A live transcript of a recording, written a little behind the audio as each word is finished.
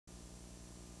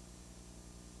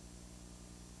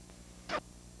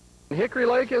Hickory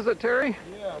Lake, is it, Terry?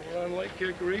 Yeah, we're on Lake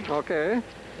Hickory. Okay.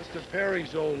 Mr.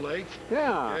 Perry's old lake.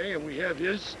 Yeah. Okay, and we have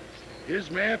his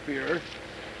map here.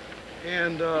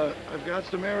 And I've got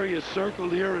some areas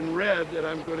circled here in red that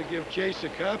I'm going to give Chase a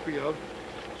copy of,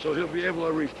 so he'll be able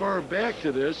to refer back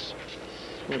to this.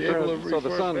 So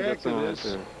the sun gets on it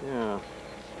too. Yeah.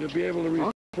 He'll be able to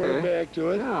refer back to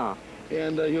it. Yeah.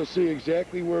 And he'll see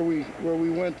exactly where we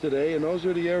went today. And those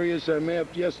are the areas I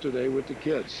mapped yesterday with the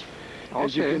kids. Okay.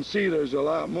 As you can see, there's a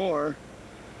lot more,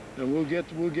 and we'll get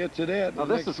to that in the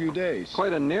next few days.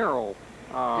 Quite a narrow.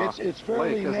 It's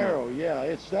fairly narrow. Yeah,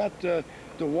 it's not the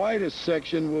widest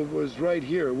section was right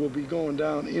here. We'll be going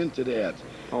down into that.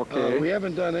 Okay. We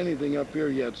haven't done anything up here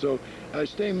yet, so I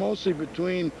stay mostly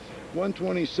between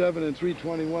 127 and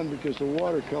 321 because the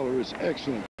watercolor is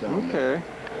excellent down there.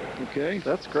 Okay.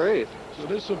 That's great. So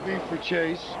this will be for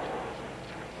Chase.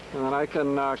 And then I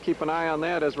can keep an eye on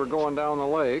that as we're going down the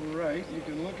lake. Right, you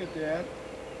can look at that.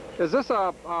 Is this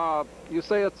you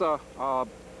say it's a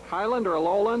highland or a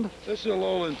lowland? This is a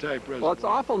lowland type reservoir. Well, it's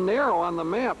awful narrow on the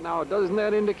map now. Doesn't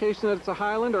that indication that it's a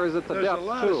highland, or is it the depth too? There's a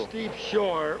lot of steep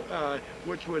shore,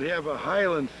 which would have a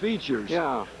highland features.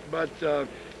 Yeah. But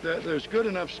there's good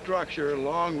enough structure, a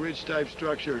long ridge type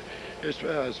structure,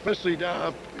 especially down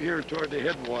up here toward the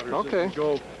headwaters. Okay. As you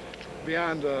go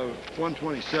beyond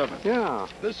 127. Yeah.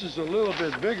 This is a little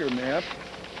bit bigger map.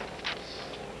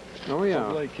 Oh yeah.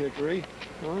 Of Lake Hickory.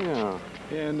 Oh yeah.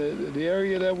 And the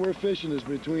area that we're fishing is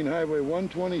between Highway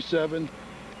 127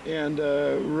 and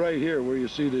right here where you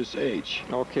see this H.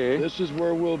 Okay. This is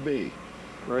where we'll be.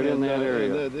 Right in that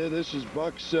area. This is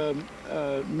Buck's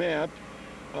map.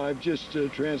 I've just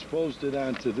transposed it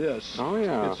onto this. Oh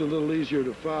yeah. It's a little easier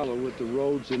to follow with the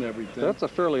roads and everything. That's a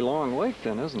fairly long lake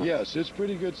then, isn't it? Yes, it's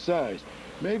pretty good size.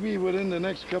 Maybe within the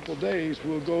next couple days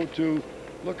we'll go to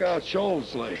Lookout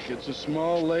Shoals Lake. It's a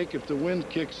small lake. If the wind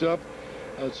kicks up,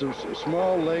 it's a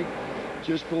small lake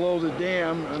just below the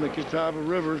dam on the Catawba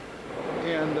River,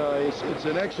 and it's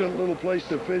an excellent little place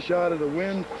to fish out of the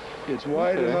wind. It's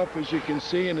wide enough, as you can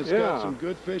see, and it's got some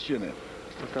good fish in it.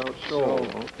 Lookout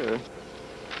Shoals. Okay.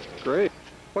 Great.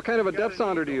 What kind of a depth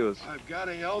sounder do you use? I've got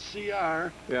a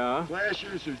LCR. Yeah.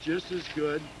 Flashers are just as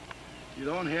good. You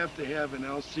don't have to have an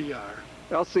LCR.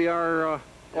 LCR.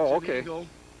 Oh, okay. Eagle.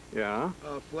 Yeah.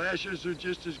 Flashers are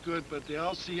just as good, but the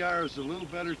LCR is a little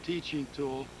better teaching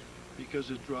tool because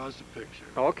it draws the picture.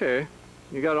 Okay.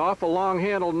 You got an awful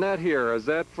long-handled net here. Is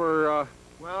that for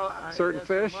certain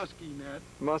fish? That's a musky net.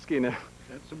 Musky net.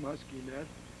 That's a musky net.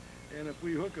 And if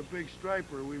we hook a big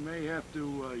striper, we may have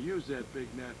to use that big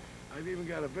net. I've even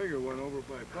got a bigger one over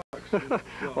by Buck's.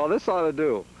 Well, this ought to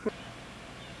do.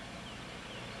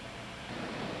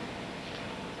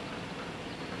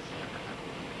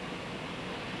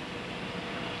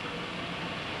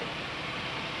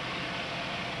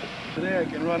 Today I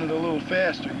can run it a little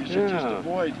faster. You should just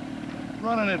avoid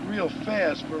running it real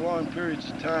fast for long periods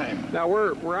of time. Now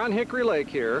we're on Hickory Lake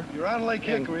here. You're on Lake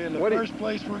Hickory, and the first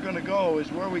place we're going to go is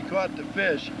where we caught the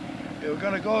fish. We're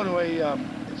going to go to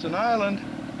it's an island,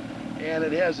 and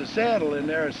it has a saddle in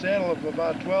there, a saddle of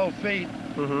about 12 feet,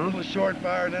 a little short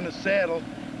bar, and then a saddle.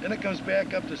 Then it comes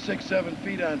back up to 6, 7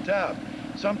 feet on top,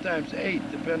 sometimes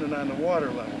 8, depending on the water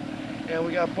level. And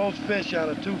we got both fish on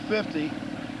a 250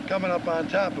 coming up on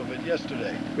top of it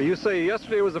yesterday. But you say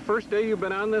yesterday was the first day you've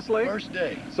been on this lake? First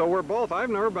day. So we're both. I've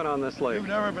never been on this lake. You've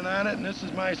never been on it, and this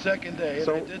is my second day.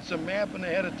 So, and I did some mapping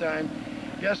ahead of time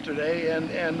yesterday, and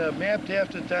mapped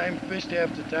half the time, fished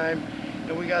half the time,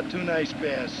 and we got 2 nice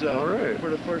bass all right. for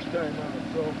the first time on it.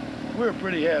 So we're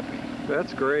pretty happy.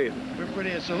 That's great.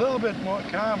 It's a little bit more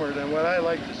calmer than what I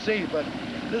like to see, but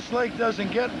this lake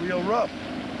doesn't get real rough.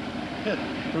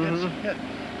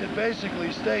 It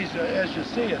basically stays, as you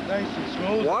see it, nice and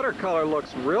smooth. Watercolor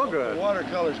looks real good. The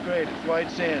watercolor's great. It's white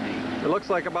sandy. It looks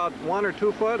like about 1 or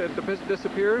 2 foot. It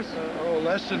disappears?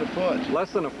 Less than a foot.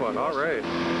 Less than a foot. All right.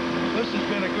 This has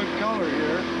been a good color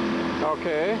here.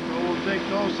 Okay. So we'll take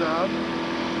those out.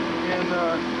 And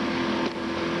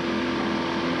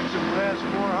some brass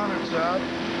 400s out.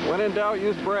 When in doubt,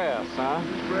 use brass, huh?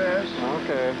 Use brass.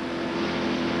 Okay.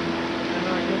 And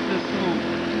I get this little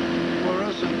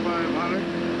fluorescent 500.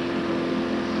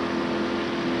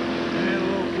 And a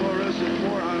little fluorescent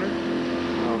 400.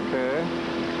 Okay.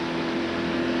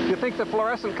 Do you think the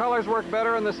fluorescent colors work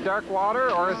better in this dark water,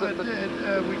 or is it?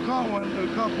 We caught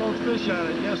both fish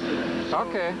on it yesterday. So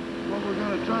okay. What we're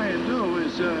going to try and do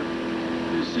is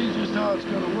see just how it's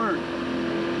going to work.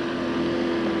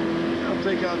 I'll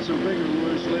take out some bigger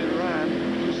lures later on.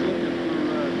 Just looking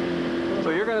for. So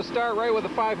you're going to start right with the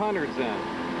 500s then?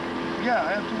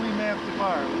 Yeah, after we map the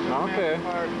bar. We'll map the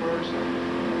bar first.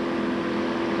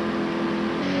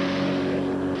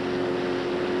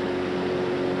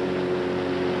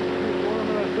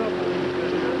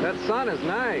 sun is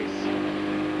nice.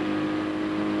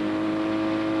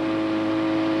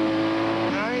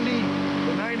 90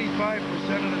 to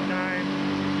 95% of the time,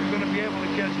 you're going to be able to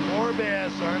catch more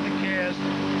bass on the cast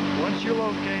once you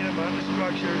locate them on the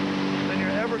structure than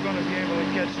you're ever going to be able to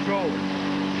catch trollers.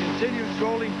 Continued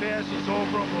trolling passes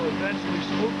over them will eventually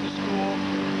spook the school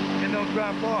and they'll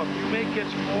drop off. You may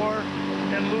catch 4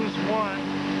 and lose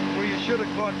 1, where you should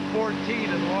have caught 14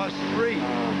 and lost 3.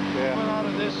 Yeah. Coming out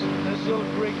of this little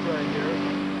creek right here.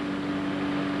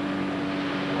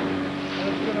 And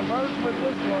it's going to merge with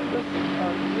this one, this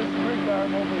creek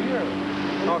arm over here.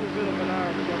 A little bit of an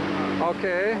arm coming out.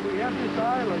 Okay. And we have this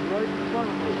island right in front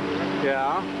of us.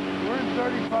 Yeah. We're in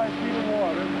 35 feet of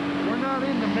water. We're not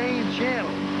in the main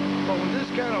channel. But with this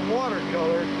kind of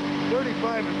watercolor,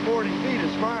 35 and 40 feet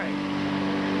is fine.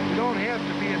 You don't have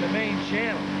to be in the main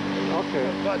channel. Okay.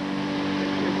 But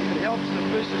it helps the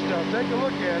fishes down. Take a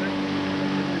look at it.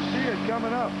 You see it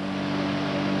coming up.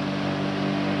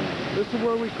 This is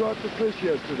where we caught the fish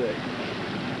yesterday.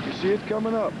 You see it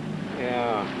coming up.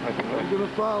 Yeah. I'm going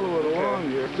to follow it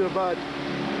along here. It's about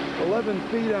 11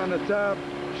 feet on the top.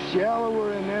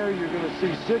 Shallower in there, you're going to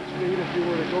see 6 feet. If you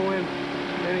were to go in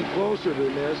any closer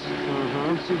than this,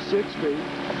 you'd see 6 feet.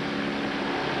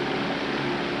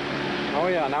 Oh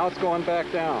yeah, now it's going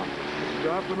back down. It's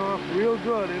dropping off real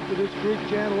good into this creek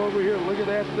channel over here. Look at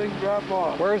that thing drop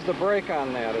off. Where's the break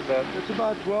on that? Is that? It's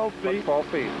about 12 feet. 12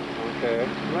 feet. Okay.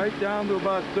 Right down to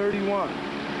about 31.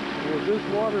 With this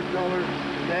watercolor,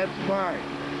 that's fine.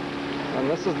 And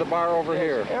this is the bar over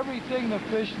here. Everything the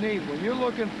fish need. When you're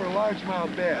looking for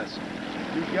largemouth bass,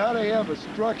 you got to have a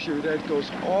structure that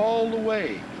goes all the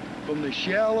way from the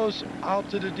shallows out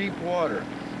to the deep water.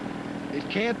 It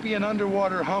can't be an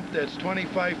underwater hump that's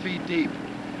 25 feet deep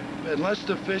unless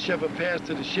the fish have a path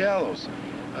to the shallows.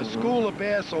 A school of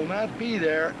bass will not be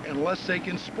there unless they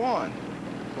can spawn.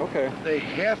 Okay. They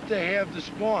have to have the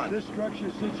spawn. This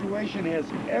structure situation has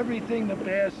everything the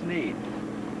bass need.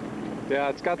 Yeah,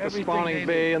 it's got the spawning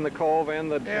bay and the cove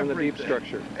and the deep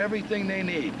structure. Everything they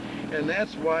need. And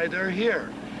that's why they're here.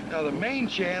 Now the main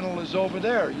channel is over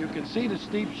there. You can see the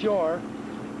steep shore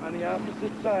on the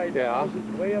opposite side. Yeah.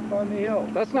 It's way up on the hill.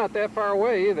 That's not that far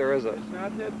away either, is it? It's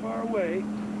not that far away,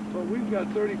 but we've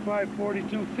got 35,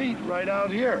 42 feet right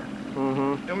out here.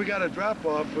 And we got a drop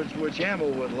off, which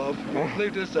Hamill would love. We'll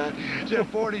leave this on. You have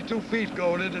 42 feet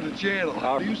going into the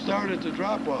channel. You started to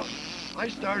drop off. I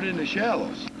started in the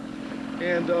shallows.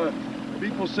 And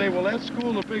people say, well, that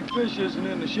school of big fish isn't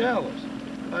in the shallows.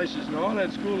 I says, no,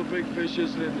 that school of big fish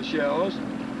isn't in the shallows,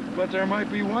 but there might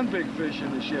be one big fish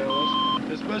in the shallows,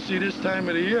 especially this time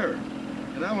of the year.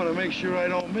 And I want to make sure I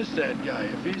don't miss that guy.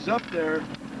 If he's up there,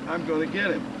 I'm going to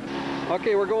get him.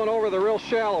 Okay, we're going over the real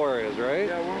shallow areas, right?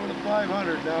 Yeah, we're in the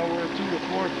 500 now. We're at 2 to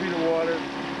 4 feet of water,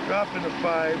 dropping to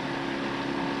 5.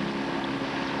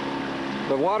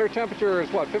 The water temperature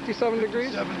is what, 57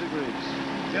 degrees? 7 degrees.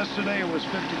 Yesterday it was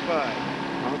 55.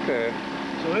 Okay.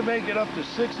 So it may get up to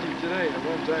 60 today at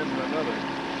one time or another.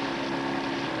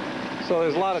 So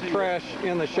there's a lot of trash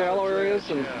in the shallow areas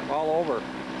and all over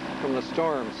from the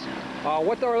storms.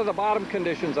 What are the bottom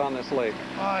conditions on this lake?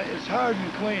 It's hard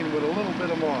and clean with a little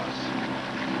bit of moss.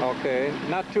 Okay.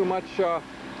 Not too much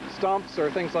stumps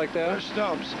or things like that? There's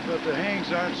stumps, but the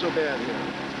hangs aren't so bad here.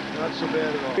 Not so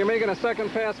bad at all. You're making a second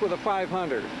pass with a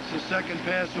 500. It's the second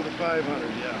pass with a 500,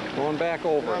 yeah. Going back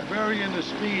over. I'm varying the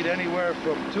speed anywhere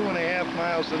from 2.5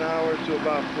 miles an hour to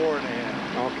about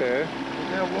 4.5. Okay. With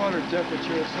that water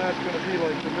temperature, it's not going to be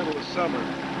like the middle of summer.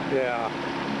 Yeah.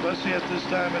 Especially at this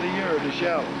time of the year in the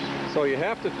shallows. So you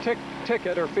have to tick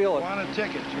it or feel it. You want to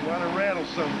tick it. You want to rattle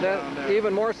something down there.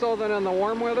 Even more so than in the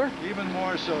warm weather? Even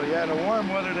more so, yeah. In the warm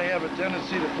weather, they have a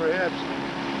tendency to perhaps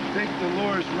think the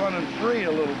lure's running free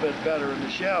a little bit better in the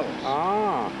shallows.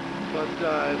 But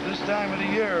at this time of the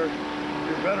year,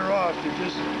 you're better off to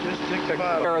just tick the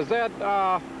bottom. Or is that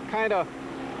kind of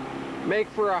make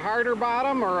for a harder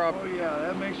bottom or a... Oh yeah,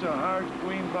 that makes a hard,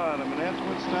 clean bottom, and that's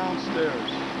what's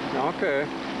downstairs. Okay.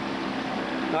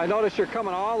 Now I notice you're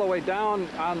coming all the way down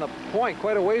on the point,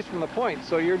 quite a ways from the point,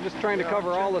 so you're just trying to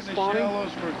cover all the spawning? The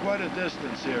shallows for quite a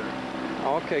distance here.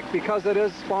 Okay, because it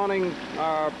is spawning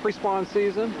pre-spawn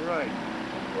season? Right,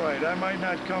 right. I might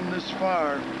not come this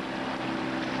far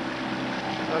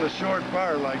on a short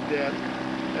bar like that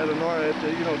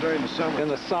during the summer. In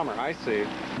the summer, I see.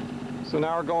 So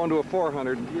now we're going to a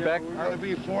 400. Yeah, we're going to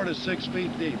be 4 to 6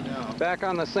 feet deep now. Back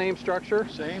on the same structure?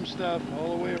 Same stuff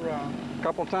all the way around.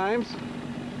 Couple times?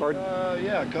 Or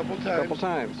yeah, a couple times. Couple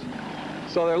times.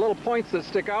 So there are little points that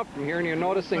stick out from here, and you're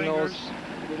noticing those.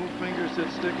 Little fingers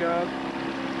that stick out.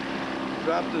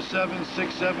 Drop to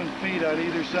 6, 7 feet on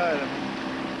either side of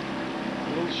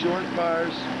them. Little short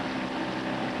bars.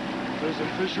 There's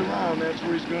a fish around, that's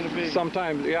where he's going to be.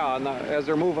 Sometimes, yeah, and as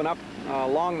they're moving up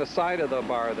along the side of the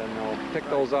bar, then they'll pick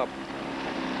those up.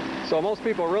 So most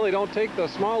people really don't take the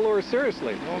small lures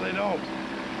seriously. No, they don't.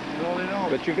 No, they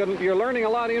don't. But you're learning a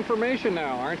lot of information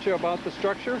now, aren't you, about the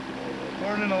structure?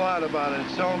 Learning a lot about it.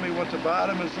 It's telling me what the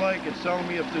bottom is like. It's telling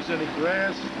me if there's any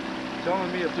grass. It's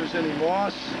telling me if there's any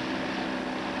moss.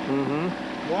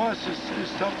 Moss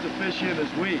is tough to fish in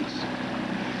as weeds.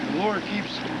 The lure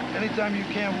keeps, anytime you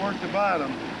can't work the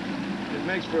bottom, it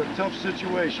makes for a tough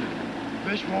situation.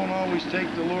 Fish won't always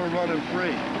take the lure running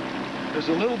free. There's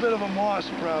a little bit of a moss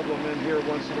problem in here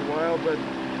once in a while, but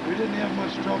we didn't have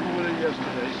much trouble with it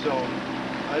yesterday, so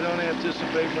I don't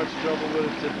anticipate much trouble with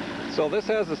it today. So this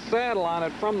has a saddle on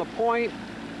it from the point.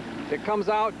 It comes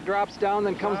out, drops down,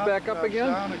 then comes back up again?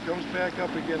 Down, it comes back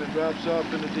up again, and drops off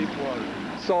into deep water.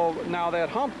 So now that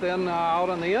hump then out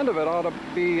on the end of it ought to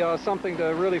be something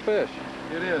to really fish.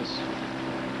 It is.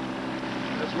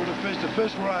 That's where the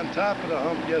fish were on top of the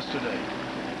hump yesterday.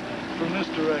 From this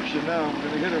direction now, I'm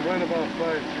going to hit it right about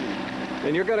 5 feet.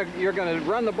 And you're gonna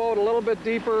run the boat a little bit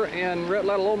deeper and let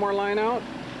a little more line out?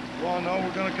 Well, no,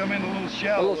 we're going to come in a little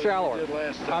shallower. A little shallower. Like we did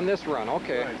last time. On this run,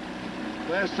 okay. Right.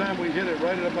 Last time we hit it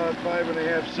right at about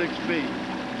 5.5, 6 feet.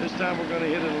 This time we're going to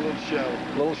hit it a little shallower.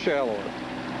 A little shallower.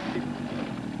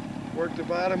 Work the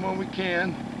bottom when we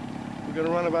can. We're going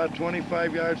to run about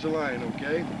 25 yards of line,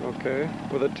 okay? Okay,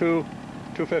 with a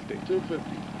 250.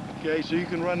 250. Okay, so you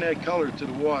can run that color to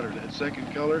the water, that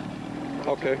second color.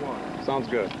 Okay, sounds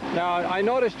good. Now, I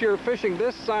noticed you're fishing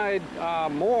this side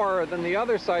more than the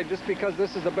other side just because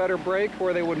this is a better break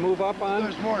where they would move up on?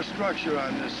 There's more structure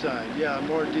on this side, yeah,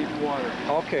 more deep water.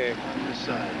 Okay. On this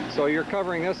side. So you're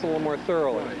covering this a little more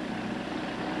thoroughly. Right.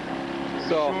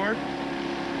 So short,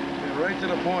 and right to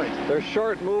the point. They're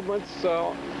short movements,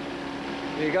 so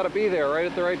you got to be there right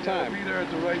at the right time. Be there at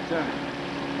the right time.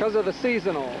 Because of the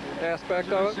seasonal aspect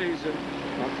of it? Season.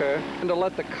 Okay. And to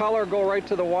let the color go right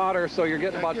to the water, so you're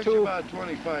getting about about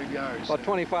 25 yards. About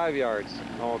 25 yards.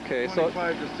 Okay.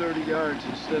 25 to 30 yards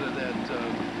instead of that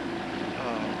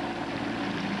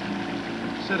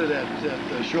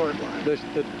short line.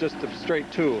 Just the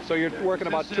straight 2. So you're working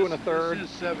about 2 1/3. This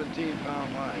is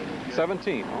 17-pound line. Okay?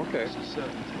 17. Okay. This is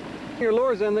 17. Your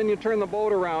lure's in, then you turn the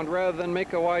boat around rather than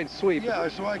make a wide sweep. Yeah,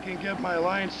 so I can get my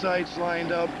line sights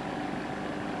lined up.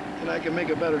 And I can make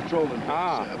a better trolling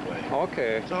pass that way.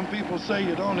 Okay. Some people say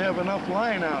you don't have enough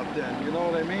line out then, you know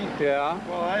what I mean? Yeah.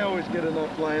 Well, I always get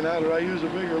enough line out or I use a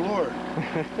bigger lure.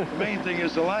 The main thing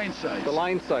is the line sights. The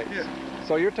line sights. Yeah.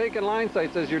 So you're taking line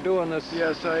sights as you're doing this?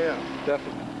 Yes, I am.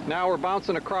 Definitely. Now we're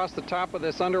bouncing across the top of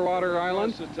this underwater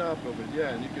island? Across the top of it, yeah.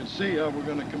 And you can see how we're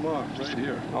going to come off right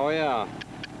here. Oh, yeah.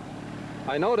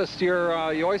 I noticed you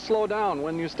always slow down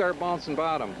when you start bouncing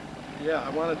bottom. Yeah,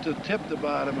 I wanted to tip the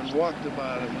bottom and walk the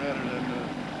bottom rather than...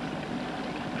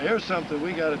 Here's something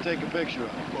we got to take a picture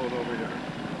of, the boat over here.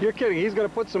 You're kidding. He's going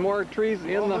to put some more trees in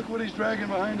the... Look what he's dragging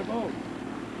behind the boat.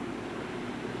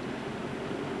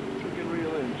 We can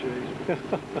reel in, Chase.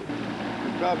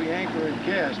 We'd probably anchor and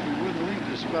cast. We wouldn't leave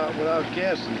the spot without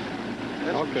casting.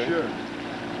 That's for sure.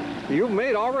 You've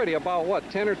made already about, what,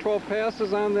 10 or 12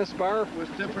 passes on this bar? With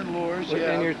different lures,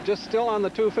 yeah. And you're just still on the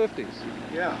 250s?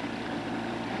 Yeah.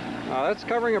 That's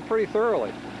covering it pretty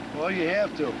thoroughly. Well, you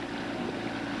have to.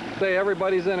 Say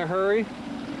everybody's in a hurry?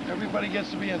 Everybody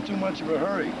gets to be in too much of a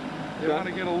hurry. They want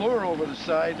to get a lure over the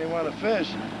side, they want to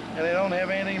fish, and they don't have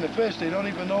anything to fish. They don't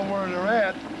even know where they're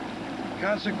at.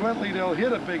 Consequently, they'll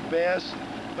hit a big bass.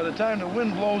 By the time the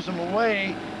wind blows them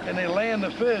away and they land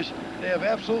the fish, they have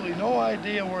absolutely no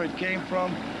idea where it came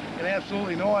from and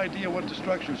absolutely no idea what the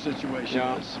structure situation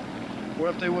is. Where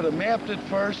if they would have mapped it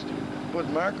first, put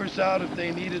markers out if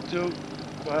they needed to,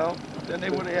 well, then they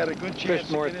would have had a good chance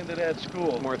to get into that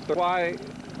school. Why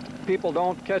people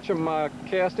don't catch them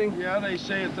casting? Yeah, they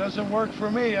say it doesn't work for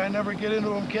me. I never get into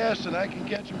them casting. I can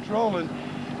catch them trolling.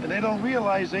 And they don't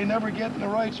realize they never get in the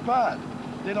right spot.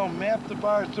 They don't map the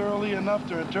bar thoroughly enough.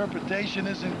 Their interpretation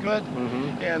isn't good.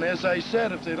 And as I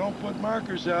said, if they don't put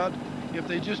markers out, if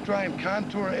they just try and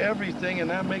contour everything and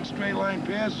not make straight line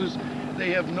passes,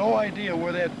 they have no idea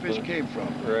where that fish came from.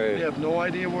 Right. They have no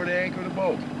idea where to anchor the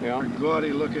boat. Yeah. They're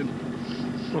gaudy looking.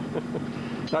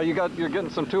 Now you're getting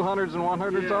some 200s and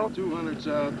 100s out? 200s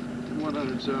out,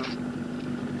 100s out.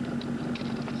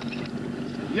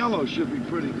 Yellow should be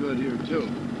pretty good here too.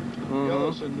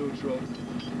 Yellow's a neutral.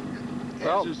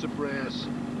 As is the brass.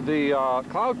 The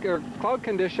cloud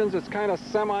conditions, it's kind of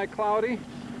semi-cloudy.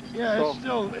 Yeah,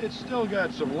 it's still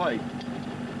got some light.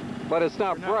 But it's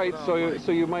not bright, so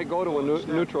you might go to a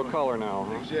neutral color now.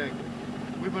 Exactly.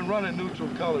 We've been running neutral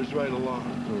colors right along.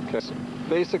 Okay.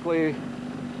 basically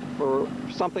for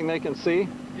something they can see?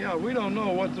 Yeah, we don't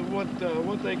know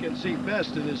what they can see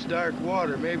best in this dark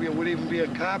water. Maybe it would even be a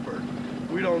copper.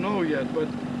 We don't know yet, but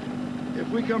if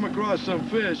we come across some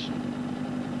fish,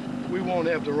 we won't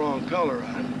have the wrong color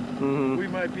on it. Mm-hmm. We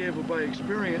might be able, by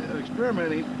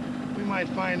experimenting, we might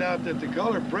find out that the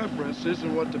color preference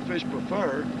isn't what the fish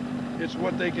prefer. It's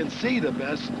what they can see the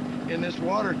best in this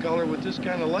watercolor with this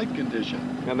kind of light condition.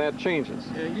 And that changes?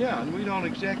 Yeah, and we don't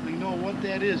exactly know what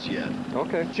that is yet.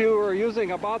 Okay. You are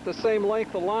using about the same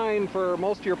length of line for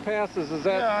most of your passes, is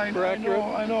that correct? Yeah,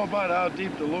 I know about how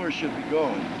deep the lure should be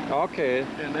going. Okay.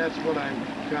 And that's what I'm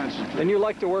concentrating. And you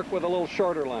like to work with a little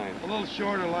shorter line? A little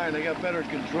shorter line, I got better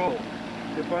control.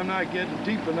 If I'm not getting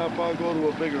deep enough, I'll go to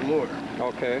a bigger lure.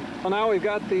 Okay. Well, now we've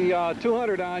got the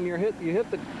 200 on. You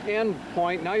hit the end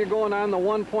point. Now you're going on the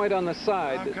one point on the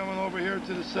side. I'm coming over here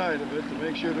to the side of it to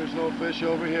make sure there's no fish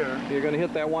over here. You're going to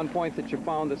hit that one point that you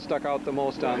found that stuck out the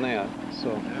most on that.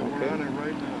 So, and we're on it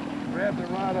right now. Grab the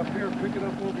rod up here, pick it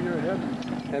up over your head.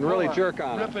 And really jerk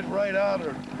on it. Rip it right out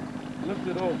or lift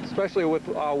it over. Especially with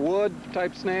wood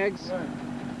type snags.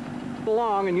 Right.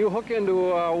 Along and you hook into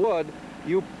wood.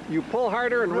 You pull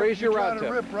harder and raise your rod tip. You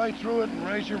try to rip right through it and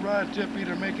raise your rod tip,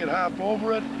 either make it hop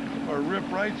over it or rip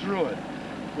right through it.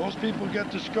 Most people get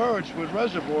discouraged with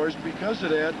reservoirs because of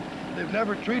that. They've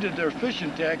never treated their fishing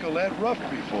tackle that rough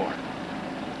before.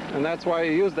 And that's why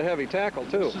you use the heavy tackle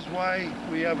too. This is why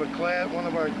we have a class, one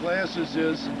of our classes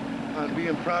is on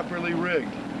being properly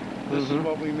rigged. This is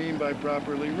what we mean by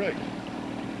properly rigged.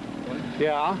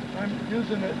 Yeah. I'm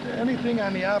using anything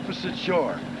on the opposite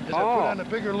shore. As I put on a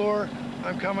bigger lure,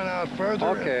 I'm coming out further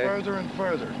and further and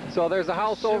further. So there's a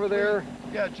house over there?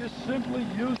 Yeah, just simply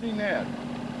using that.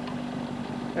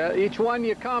 Each one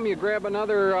you come, you grab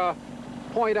another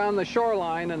point on the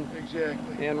shoreline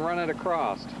and run it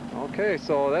across. Okay,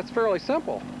 so that's fairly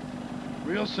simple.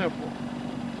 Real simple.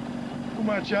 Too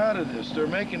much out of this. They're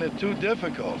making it too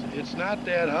difficult. It's not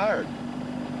that hard.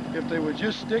 If they would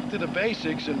just stick to the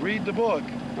basics and read the book,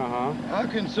 how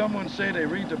can someone say they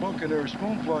read the book and they're a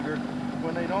spoon plugger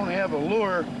when they don't have a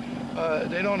lure,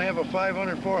 they don't have a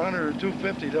 500, 400, or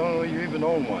 250, they don't know you even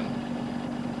own one?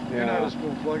 Yeah. You're not a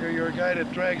spoon plugger, you're a guy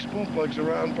that drags spoon plugs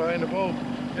around behind the boat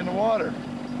in the water.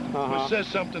 Which says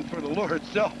something for the lure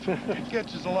itself. It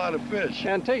catches a lot of fish.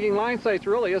 And taking line sights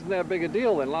really isn't that big a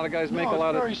deal then. A lot of guys make a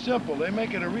lot of... it's very simple. They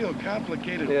make it a real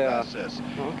complicated process.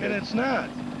 And it's not.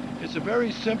 It's a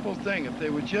very simple thing. If they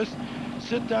would just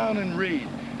sit down and read.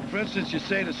 For instance, you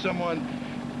say to someone,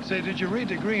 did you read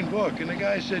the Green Book? And the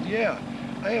guy said, yeah.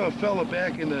 I have a fella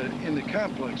back in the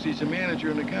complex. He's a manager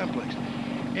in the complex.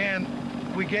 And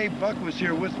Buck was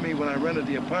here with me when I rented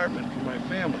the apartment for my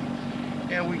family.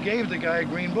 And we gave the guy a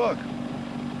Green Book.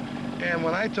 And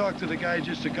when I talked to the guy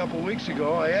just a couple weeks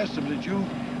ago, I asked him, did you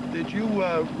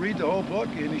read the whole book?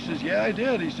 And he says, yeah, I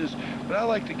did. He says, but I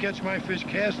like to catch my fish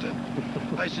casting.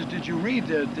 I said, did you read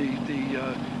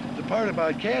the part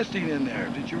about casting in there?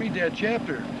 Did you read that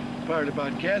chapter part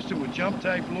about casting with jump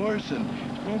type lures and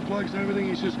spoon plugs and everything?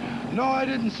 He says, no, I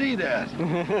didn't see that. He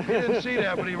didn't see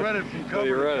that, but he read it from cover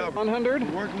to cover. 100?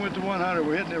 We're working with the 100.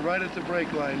 We're hitting it right at the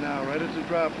break line now, right at the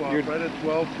drop off, right at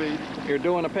 12 feet. You're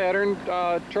doing a pattern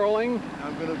trolling?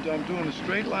 I'm doing a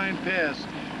straight line pass.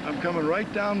 I'm coming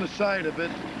right down the side of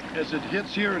it as it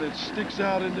hits here and it sticks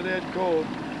out into that cove.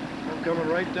 I'm coming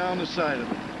right down the side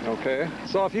of it. Okay.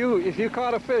 So if you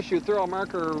caught a fish, you throw a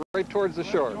marker right towards the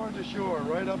shore? Towards the shore,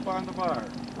 right up on the bar.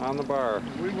 On the bar.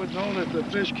 And we would know that the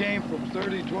fish came from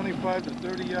 25 to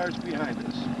 30 yards behind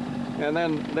us. And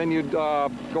then you'd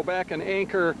go back and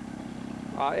anchor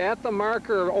at the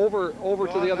marker over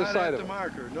to the other side of it? Not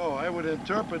at the marker, no. I would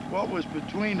interpret what was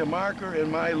between the marker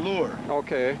and my lure.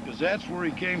 Okay. Because that's where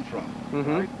he came from.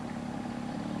 Right?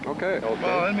 Okay.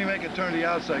 Well, let me make it turn to the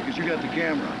outside because you got the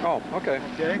camera. Oh, okay.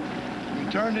 Okay? You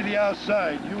turn to the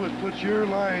outside, you would put your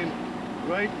line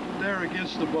right there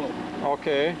against the boat.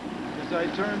 Okay. As I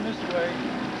turn this way,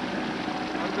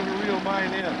 I'm going to reel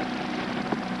mine in.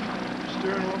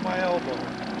 Steering with my elbow.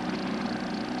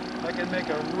 I can make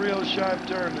a real sharp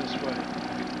turn this way.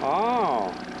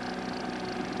 Oh.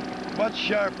 Much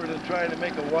sharper than trying to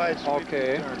make a wide sweep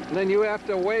turn. Then you have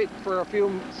to wait for a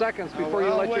few seconds before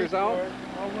you let yours out?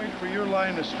 I'll wait for your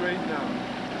line to straighten out.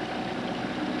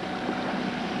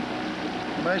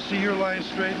 When I see your line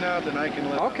straighten out, then I can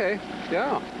let out. Okay,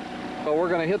 yeah. So we're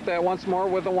going to hit that once more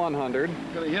with a 100.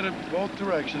 I'm going to hit it both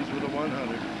directions with a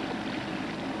 100.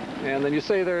 And then you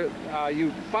say there,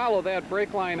 you follow that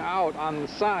brake line out on the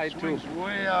side too. Swings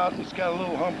way out. It's got a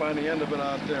little hump on the end of it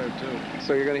out there too.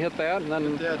 So you're going to hit that and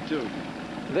then... Hit that too.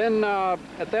 Then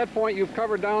at that point you've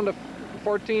covered down to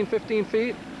 14, 15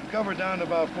 feet? cover down to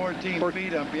about 14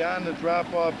 feet. I'm beyond the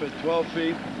drop off at 12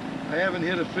 feet. I haven't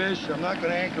hit a fish. I'm not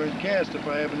going to anchor and cast if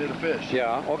I haven't hit a fish.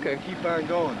 Yeah, okay. Keep on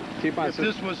going. Keep on. If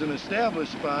this was an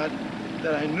established spot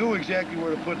that I knew exactly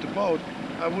where to put the boat,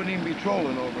 I wouldn't even be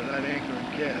trolling over it. I'd anchor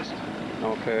and cast.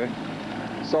 Okay.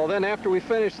 So then after we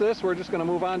finish this, we're just going to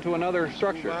move on to another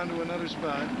structure. Move on to another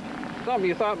spot. Something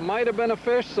you thought might have been a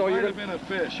fish, so Might have been a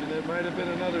fish, and it might have been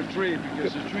another tree,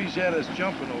 because the trees had us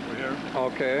jumping over here.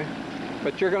 Okay.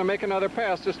 But you're going to make another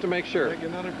pass just to make sure. Make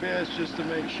another pass just to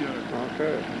make sure.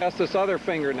 Okay. That's this other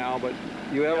finger now, but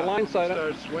you have a line sight on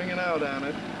it. Start swinging out on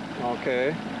it.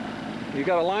 Okay. You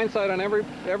got a line sight on every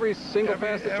single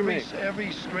pass that you make.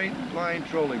 Every straight line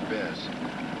trolling pass.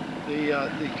 The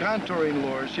contouring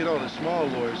lures, you know, the small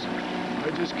lures,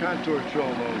 I just contour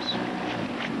troll those.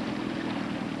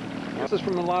 This is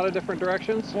from a lot of different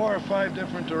directions? 4 or 5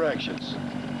 different directions.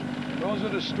 Those are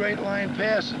the straight line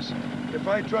passes. If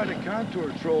I try to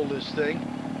contour troll this thing,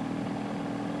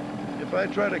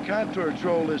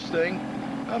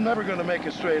 I'm never going to make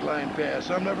a straight line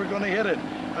pass. I'm never going to hit it.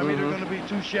 I'm either going to be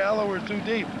too shallow or too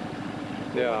deep.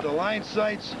 Yeah. With the line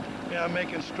sights, yeah, I'm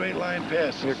making straight line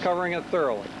passes. You're covering it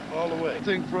thoroughly. All the way. The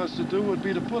thing for us to do would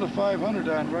be to put a 500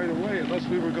 on right away, unless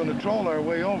we were going to troll our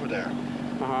way over there.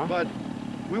 But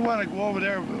we want to go over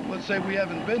there. Let's say we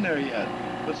haven't been there yet,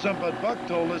 but Buck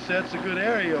told us that's a good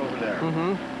area over there.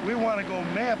 We want to go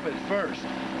map it first.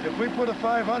 If we put a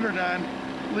 500 on,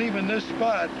 leaving this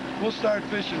spot, we'll start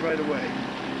fishing right away.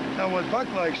 Now what Buck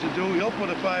likes to do, he'll put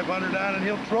a 500 on and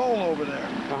he'll troll over there.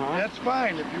 That's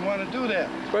fine if you want to do that.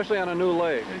 Especially on a new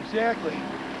lake. Exactly.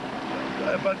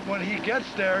 But when he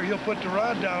gets there, he'll put the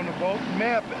rod down the boat and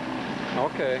map it.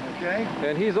 Okay. Okay?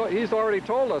 And he's already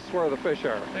told us where the fish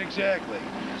are. Exactly.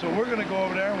 So we're going to go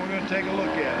over there and we're going to take a look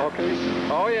at it. Okay.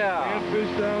 Oh, yeah. And fish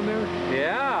down there?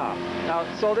 Yeah. Now,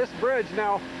 so this bridge,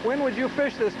 now, when would you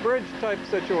fish this bridge type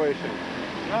situation?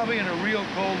 Probably in a real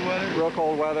cold weather. Real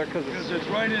cold weather, because it's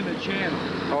right in the channel.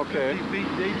 Okay. 50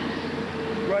 feet deep,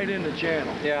 right in the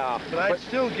channel. Yeah. But I'd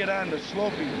still get on the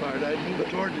sloping part. I'd move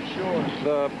toward the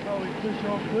shore. Probably fish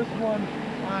off this one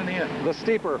on in. The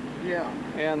steeper. Yeah.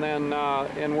 And then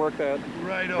and work that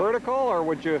right vertical, or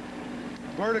would you?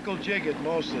 Vertical jig it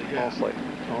mostly, yeah. Mostly.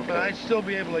 Okay. But I'd still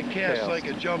be able to cast like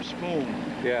a jump spoon.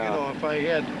 Yeah. You know, if I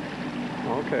had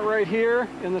to. Okay. Right here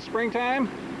in the springtime?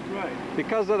 Right.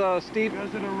 Because of the steep?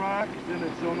 Because of the rocks, and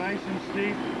it's so nice and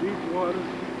steep, deep water.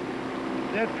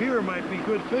 That pier might be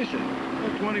good fishing.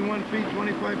 21 feet,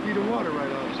 25 feet of water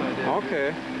right outside that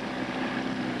Okay. pier.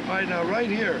 All right, now right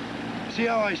here, see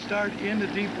how I start in the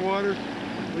deep water?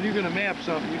 When you're going to map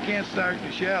something, you can't start in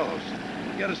the shallows.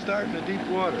 You got to start in the deep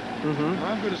water.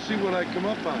 I'm going to see what I come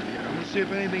up on here. I'm going to see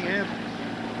if anything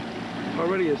happens.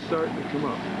 Already it's starting to come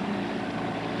up.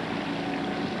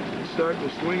 It's starting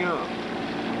to swing out.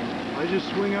 I just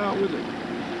swing out with it.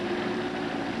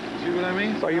 See what I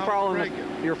mean? So you're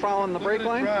following the brake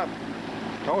line? Drop.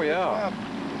 Oh yeah.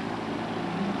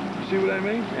 You see what I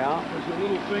mean? Yeah. There's a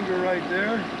little finger right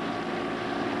there.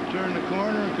 Turn the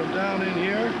corner and come down in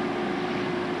here.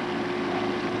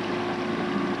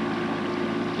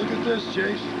 Look at this,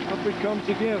 Chase. Up it comes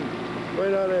again.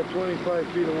 Right out of that 25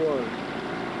 feet of water.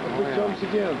 Up it comes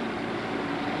again.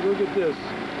 Look at this.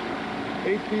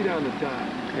 8 feet on the top.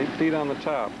 8 feet on the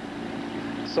top.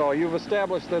 So you've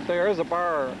established that there is a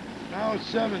bar. Now it's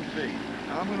 7 feet.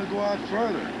 I'm going to go out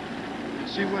further and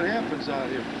see what happens out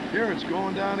here. Here it's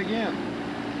going down again.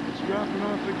 It's dropping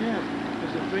off again.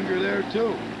 There's a finger there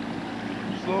too.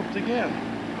 Sloped again.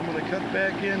 I'm going to cut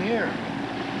back in here.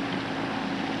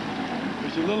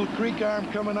 There's a little creek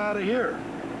arm coming out of here.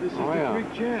 This is the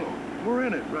creek channel. We're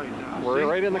in it right now. We're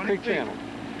right in the creek channel.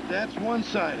 That's one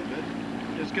side of it.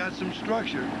 It's got some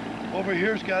structure. Over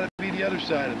here's got to be the other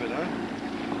side of it, huh?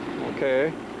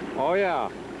 Okay. Oh yeah.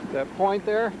 That point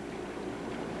there?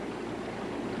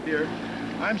 Here.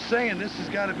 I'm saying this has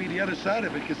got to be the other side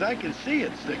of it because I can see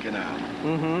it sticking out.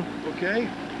 Okay?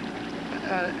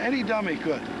 Any dummy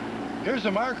could. Here's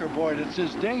a marker board that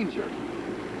says danger.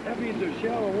 That means there's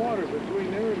shallow water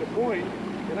between there and the point,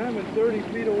 and I'm in 30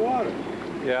 feet of water.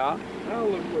 Yeah. Now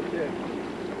look what's happening.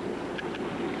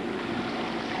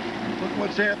 Look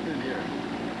what's happening here.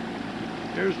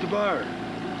 Here's the bar.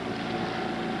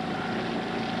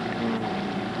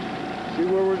 See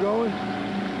where we're going?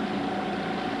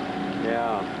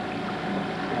 Yeah.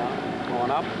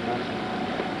 Going up.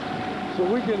 So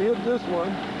we can hit this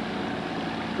one,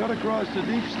 cut across the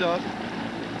deep stuff.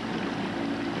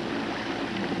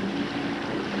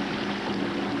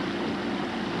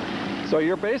 So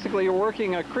you're basically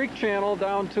working a creek channel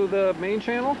down to the main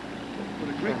channel?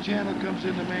 Well, the creek channel comes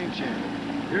in the main channel.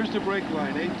 Here's the brake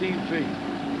line, 18 feet.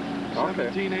 Okay.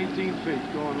 17, 18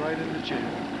 feet going right in the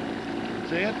channel.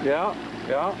 See it? Yeah,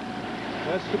 yeah.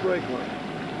 That's the brake line.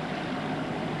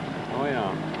 Oh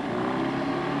yeah.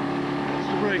 That's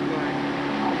the brake line.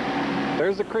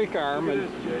 There's the creek arm, Look at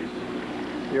and this,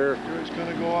 Jason. you're Here it's going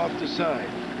to go off the side.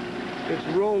 It's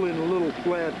rolling a little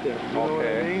flat there. You know what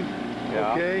I mean?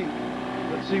 Yeah. Okay.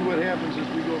 Let's see what happens as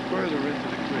we go further into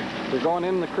the creek. You're going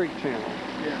in the creek channel.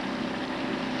 Yeah.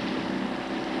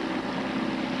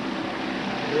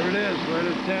 There it is, right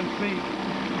at 10 feet.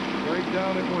 Right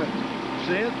down it went.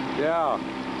 See it? Yeah.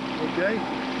 Okay.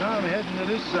 Now I'm heading to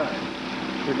this side.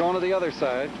 You're going to the other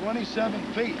side. 27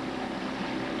 feet.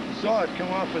 Saw it come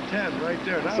off at 10 right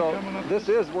there. Now So coming up.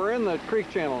 we're in the creek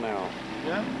channel now.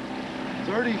 Yeah.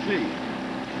 30 feet.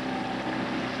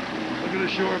 Look at the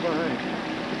shore behind you.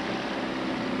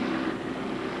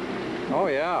 Oh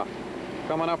yeah.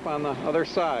 Coming up on the other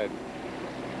side.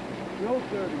 Still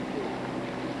 30 feet.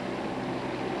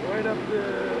 Right up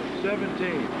to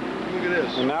 17. Look at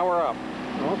this. And now we're up.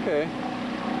 Okay.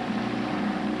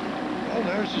 Well,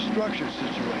 there's the structure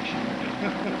situation.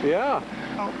 Yeah.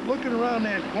 Now, looking around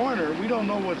that corner, we don't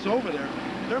know what's over there.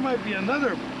 There might be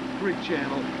another creek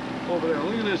channel over there.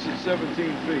 Look at this at 17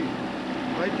 feet.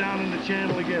 Right down in the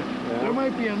channel again. Yeah. There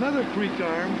might be another creek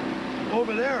arm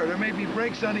over there. There may be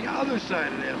breaks on the other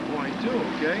side of that point too,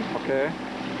 okay? Okay.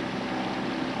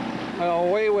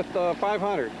 Away with the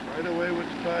 500. Right away with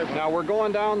the 500. Now we're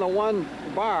going down the one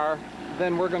bar,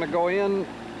 then we're going to go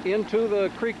into the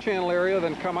creek channel area,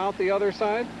 then come out the other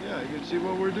side? Yeah, you can see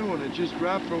what we're doing. It just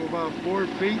dropped from about 4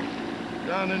 feet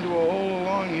down into a hole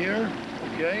along here,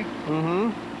 okay?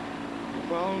 Mm-hmm.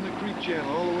 Following the creek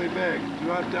channel all the way back.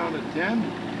 Drop down to 10,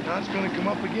 now it's going to come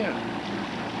up again.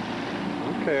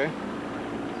 Okay.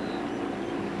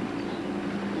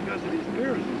 Because of these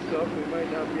piers and stuff, we might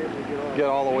not be able to get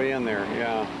all the way in there,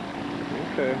 yeah.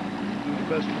 Okay. Do the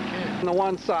best we can. On the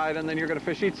one side, and then you're going to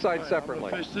fish each side separately.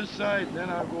 I'm going to fish this side, then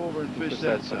I'll go over and fish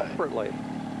that side. Separately.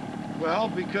 Well,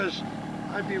 because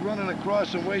I'd be running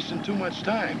across and wasting too much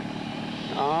time.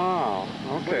 Oh,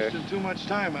 okay. Wasting too much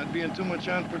time. I'd be in too much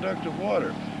unproductive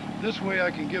water. This way I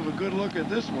can give a good look at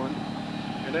this one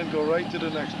and then go right to the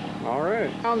next one. All right.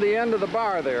 On the end of the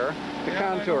bar there, the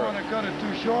contour. I don't want to cut it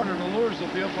too short or the lures will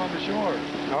be up on the shore.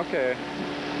 Okay.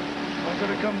 I'm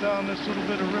going to come down this little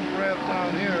bit of riprap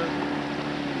down here.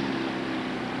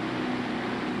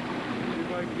 See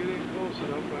if I can get in close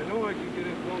enough. I know I can get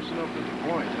in close enough at the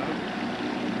point, huh?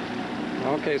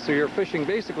 Okay, so you're fishing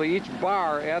basically each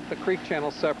bar at the creek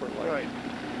channel separately. Right.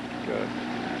 Good.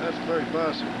 That's very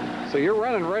possible. So you're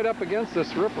running right up against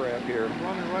this riprap here. I'm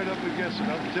running right up against it.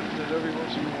 I'm tipping it every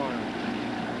once in a while.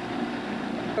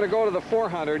 I'm going to go to the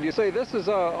 400. You say this is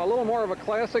a little more of a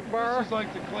classic bar? This is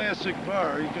like the classic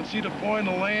bar. You can see the point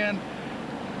of land.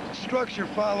 The structure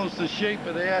follows the shape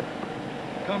of that.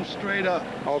 Comes straight up.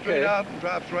 Okay. Straight out and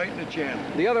drops right in the channel.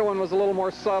 The other one was a little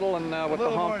more subtle and with the hump. A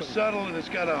little more subtle, and it's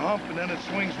got a hump, and then it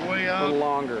swings way out. A little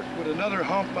longer. With another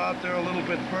hump out there a little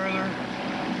bit further.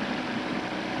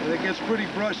 And it gets pretty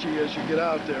brushy as you get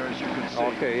out there, as you can see.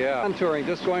 Okay, yeah. Contouring,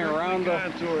 just going around the...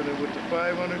 Contouring it with the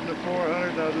 500 and the 400,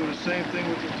 and I'll do the same thing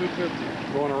with the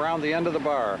 250. Going around the end of the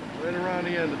bar. Right around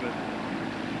the end of it.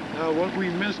 Now, what we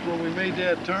missed when we made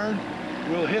that turn,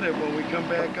 we'll hit it when we come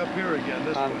back up here again,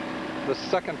 this way. The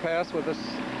second pass with this?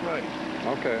 Right.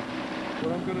 Okay.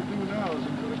 What I'm going to do now is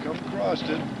I'm going to come across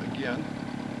it again.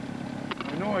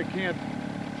 I know I can't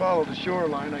follow the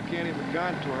shoreline. I can't even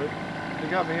contour it. They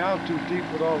got me out too deep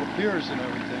with all the piers and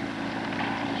everything.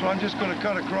 So I'm just going to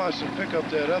cut across and pick up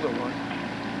that other one.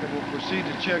 And we'll proceed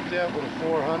to check that with a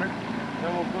 400.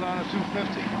 Then we'll put on a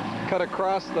 250. Cut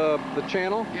across the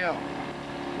channel? Yeah.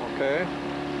 Okay.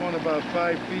 Going about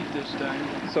 5 feet this time.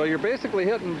 So you're basically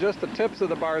hitting just the tips of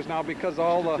the bars now because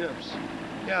all the... tips.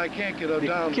 Yeah, I can't get up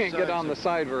down You can't get on the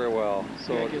side very well.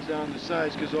 So can't get down the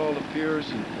sides because all the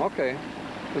piers and... Okay.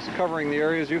 Just covering the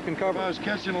areas you can cover. If I was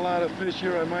catching a lot of fish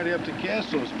here, I might have to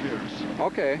cast those piers.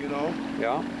 Okay. You know?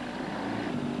 Yeah.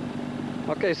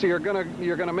 Okay, so you're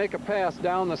gonna make a pass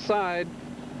down the side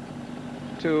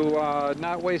to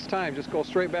not waste time. Just go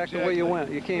straight back the way you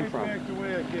came from. Back the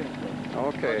way I came from.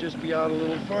 Okay. I'll just be out a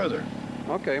little further.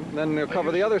 Okay, then you'll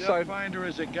cover the other side. Finder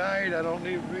as a guide. I don't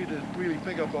need to really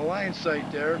pick up a line sight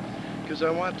there because I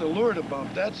want the lure to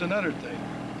bump. That's another thing.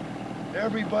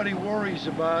 Everybody worries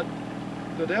about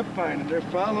the depth finder.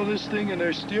 They follow this thing and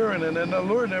they're steering, and then the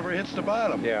lure never hits the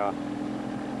bottom. Yeah.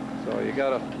 So you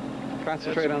gotta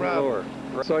concentrate on the lure.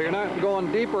 So you're not going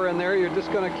deeper in there. You're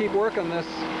just gonna keep working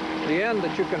the end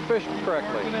that you can fish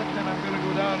correctly. Working it, then I'm gonna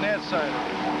go down that side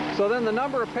of it. So then the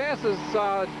number of passes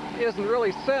isn't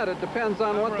really set. It depends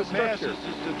on what the structure. Number of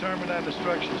passes is determined on the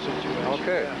structure situation.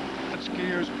 Okay. Yeah.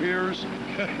 skiers, piers,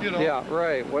 you know. Yeah,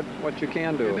 right. What you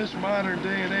can do. In this modern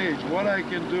day and age, what I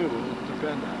can do will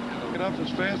depend on it. Get up as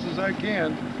fast as I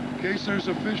can in case there's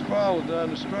a fish followed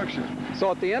on the structure. So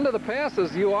at the end of the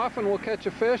passes, you often will catch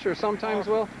a fish, or sometimes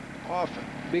will? Often.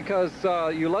 Because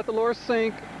you let the lure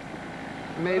sink,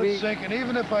 maybe. Let it sink, and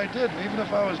even if I didn't, even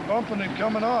if I was bumping and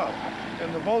coming off,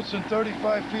 and the boat's in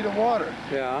 35 feet of water.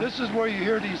 Yeah. This is where you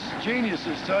hear these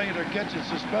geniuses tell you they're catching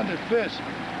suspended fish.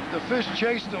 The fish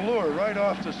chased the lure right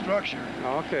off the structure.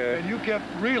 Okay. And you kept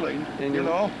reeling, and you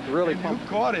know, really and you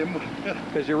caught him.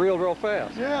 Because you reeled real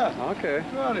fast. Yeah. Okay.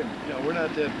 Got him. Yeah, we're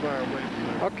not that far away from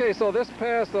there. Okay, so this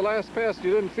pass, the last pass,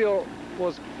 you didn't feel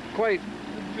was quite...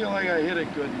 I feel like I hit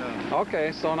it good now.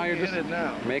 Okay, so now you're just hit it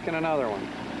now. Making another one.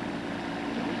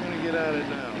 We're going to get on it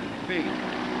now. Feet.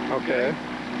 Okay.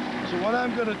 So what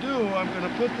I'm going to do, I'm going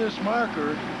to put this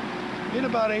marker in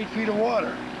about 8 feet of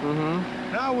water. Mm-hmm.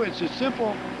 Now it's a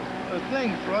simple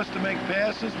thing for us to make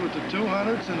passes with the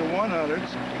 200s and the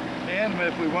 100s, and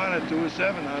if we wanted to, a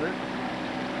 700,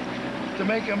 to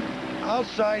make them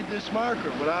outside this marker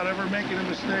without ever making a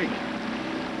mistake.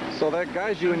 So that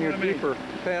guides you in your deeper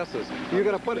passes. You're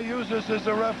going to put it... use this as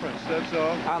a reference, that's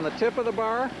all. On the tip of the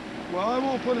bar? Well, I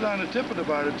won't put it on the tip of the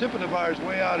bar. The tip of the bar is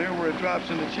way out here where it drops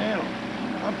in the channel.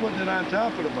 I'm putting it on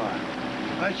top of the bar.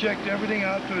 I checked everything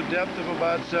out to a depth of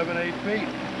about 7-8 feet.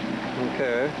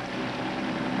 Okay.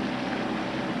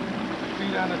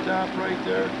 Feet on the top right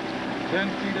there, 10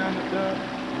 feet on the top.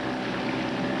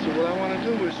 So what I want to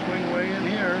do is swing way in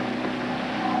here,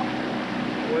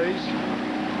 ways.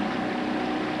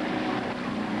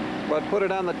 But put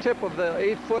it on the tip of the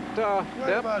 8-foot right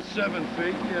depth? About 7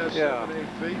 feet, yeah, 7-8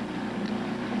 feet.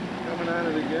 Coming on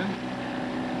it again.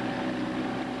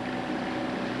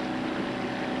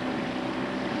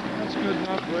 That's good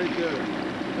enough right there.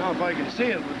 Now if I can see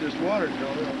it with this watercolor,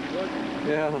 I'll be lucky.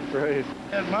 Yeah, right.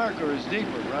 That marker is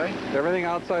deeper, right? Everything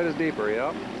outside is deeper,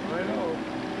 yep. I know.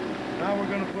 Now we're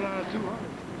going to put on a 200.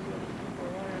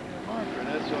 Marker,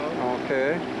 that's all.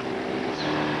 Okay.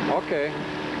 Okay.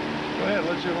 Go ahead,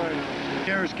 let your line out.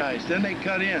 Here's guys, then they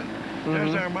cut in. Mm-hmm.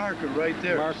 There's our marker right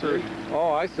there. Marker. See?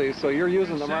 Oh, I see. So you're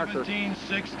using the marker. 17,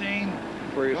 16.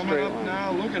 For your Coming straight up line.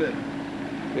 now, look at it.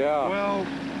 Yeah. 12.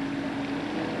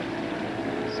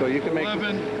 So you can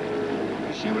 11.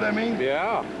 You see what I mean?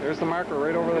 Yeah. There's the marker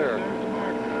right over there. There's the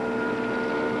marker.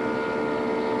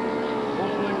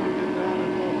 Hopefully we get down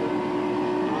and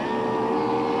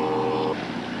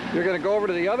You're going to go over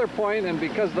to the other point, and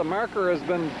because the marker has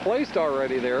been placed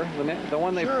already there, the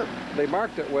one they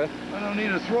marked it with. I don't need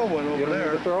to throw one over you don't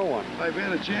there. need to throw one. I've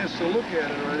had a chance to look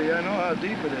at it already. I know how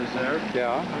deep it is there.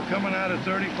 Yeah. I'm coming out at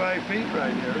 35 feet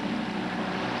right here.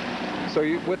 So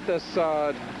with this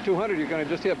 200, you're going to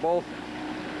just hit both?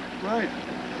 Right.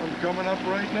 I'm coming up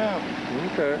right now.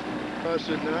 Okay. Press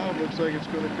it now. Looks like it's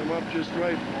going to come up just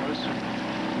right for us.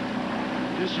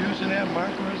 Just using that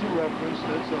marker as a reference,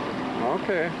 that's all.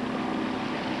 Okay.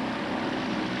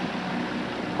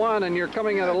 One, and you're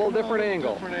coming at a little different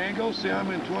angle. Different angle. See, I'm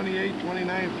in 28,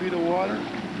 29 feet of water.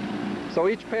 So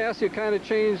each pass you kind of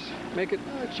make it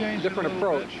different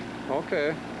approach.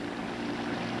 Okay.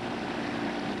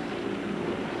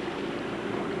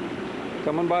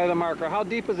 Coming by the marker. How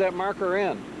deep is that marker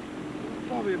in?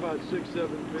 Probably about 6,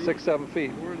 7 feet. 6, 7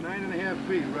 feet. We're 9.5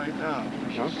 feet right now.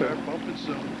 We should start bumping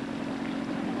soon.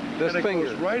 This and it finger.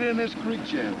 goes right in this creek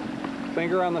channel.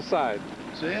 Finger on the side.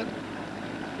 See it?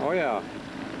 Oh yeah.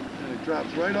 And it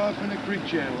drops right off in the creek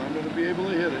channel. I'm going to be able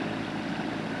to hit it.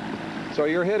 So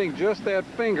you're hitting just that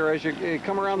finger as you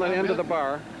come around the end of the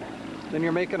bar. Then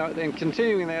you're making and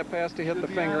continuing that pass to hit the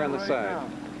finger on the side. Now.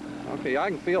 Okay, I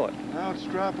can feel it. Now it's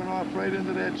dropping off right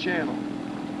into that channel.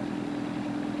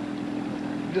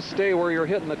 Just stay where you're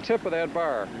hitting the tip of that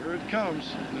bar. Here it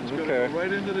comes. It's going to go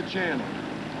right into the channel.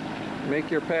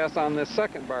 Make your pass on this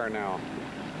second bar now.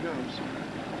 It comes.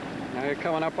 Now you're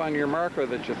coming up on your marker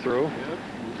that you threw. Yep,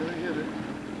 we're going to hit it.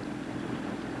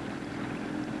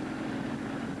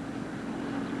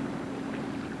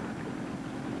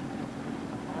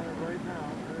 On it right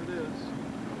now. There it is.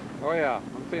 Oh yeah,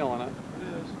 I'm feeling it. It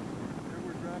is. Here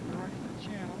we're dropping right in the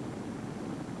channel.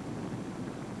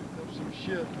 Picked up some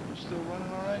shit. We're still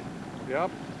running all right?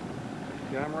 Yep.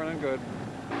 Yeah, I'm running good.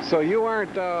 So you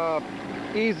aren't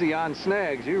easy on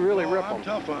snags. You really rip them. I'm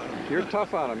tough on them. You're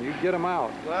tough on them. You get them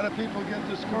out. A lot of people get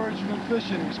discouraged from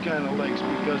fishing these kind of lakes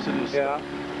because of this. Yeah.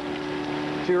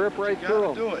 But you rip right through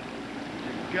them. You got to do it.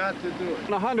 You've got to do it.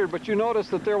 100, but you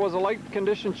noticed that there was a light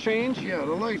condition change? Yeah,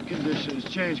 the light conditions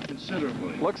changed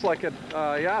considerably. Looks like it,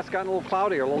 yeah, it's gotten a little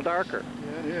cloudier, a little darker.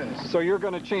 Yeah, it is. So you're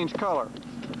going to change color?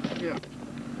 Yeah.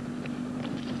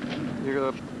 You're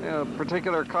a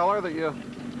particular color that you...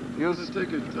 Use Let's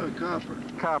take a copper.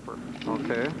 copper.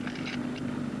 Okay.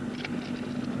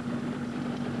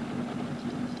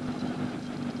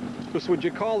 So would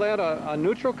you call that a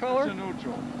neutral color? It's a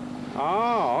neutral.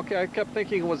 Oh, okay. I kept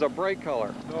thinking it was a bright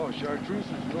color. No, chartreuse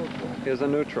is neutral. Is a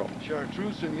neutral.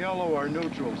 Chartreuse and yellow are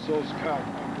neutral, so's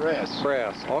brass.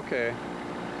 Brass, okay.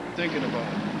 Thinking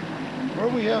about it. Where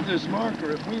we have this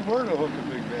marker, if we were to hook a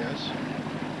big bass,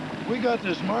 we got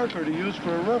this marker to use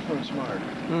for a reference mark.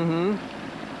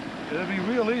 Mm-hmm. It'd be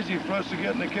real easy for us to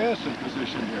get in the casting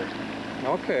position here.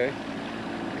 Okay.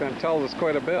 Can tell us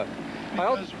quite a bit.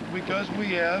 Because we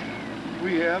have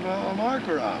a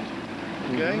marker out.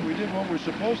 Okay, Mm-hmm. we did what we're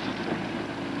supposed to do.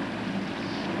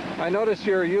 I notice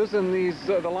you're using these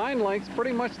the line lengths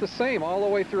pretty much the same all the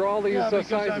way through all these because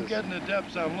sizes. I'm getting the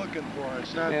depths I'm looking for.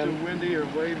 It's not And too windy or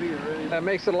wavy or anything. that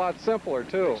makes it a lot simpler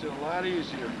too. Makes it a lot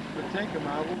easier. But take them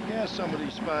out. We'll cast some of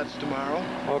these spots tomorrow.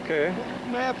 Okay.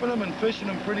 We're mapping them and fishing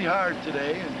them pretty hard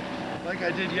today, and like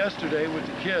I did yesterday with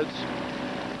the kids.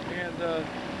 And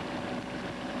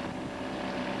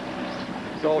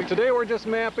So today we're just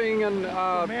mapping and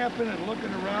we're mapping and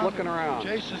looking around. looking around.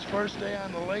 Jason's first day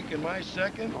on the lake and my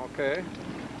second. Okay.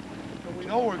 And we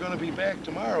know we're going to be back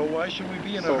tomorrow. Why should we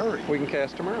be in a hurry? We can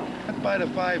cast tomorrow. By the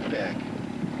 5-pack.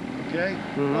 Okay?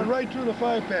 Mm-hmm. Run right through the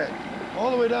 5-pack.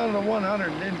 All the way down to the 100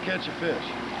 and didn't catch a fish.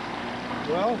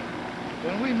 Well,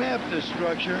 when we mapped this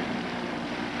structure,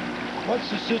 what's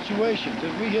the situation?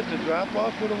 Did we hit the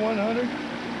drop-off with a 100?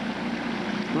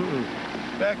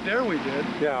 Mm-mm. Back there we did.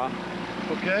 Yeah.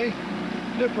 Okay?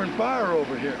 Different bar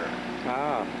over here.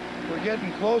 Ah. We're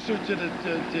getting closer to the,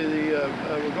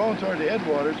 we're going toward the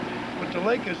headwaters, but the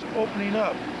lake is opening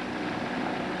up.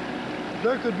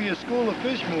 There could be a school of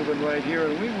fish moving right here,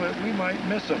 and we might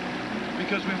miss them.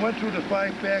 Because we went through the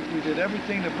 5-pack, we did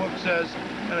everything the book says,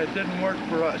 and it didn't work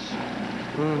for us.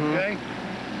 Mm-hmm. Okay?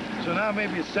 So now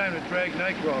maybe it's time to drag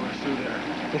night crawlers through there.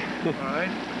 All right?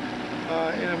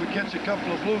 And we catch a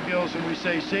couple of bluegills and we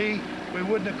say, see, we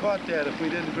wouldn't have caught that if we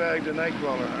didn't drag the night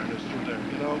crawler harness through there,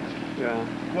 you know? Yeah.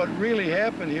 What really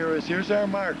happened here is, here's our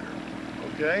marker,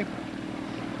 okay?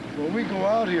 When we go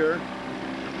out here,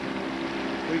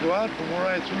 we go out from where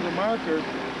I threw the marker,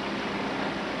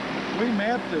 we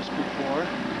mapped this before.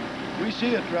 We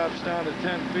see it drops down to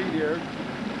 10 feet here.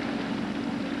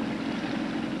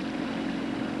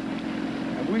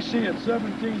 And we see at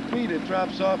 17 feet it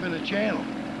drops off in a channel.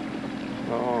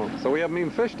 Oh, so we haven't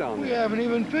even fished down there. We haven't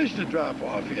even fished a drop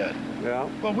off yet. Yeah.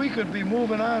 But we could be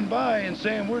moving on by and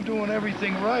saying we're doing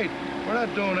everything right. We're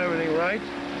not doing everything right.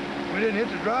 We didn't hit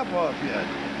the drop off yet.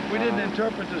 We didn't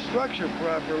interpret the structure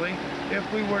properly if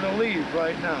we were to leave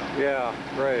right now. Yeah,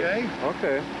 right. Okay?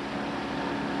 Okay.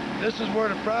 This is where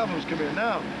the problems come in.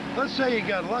 Now, let's say you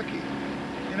got lucky.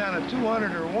 And on a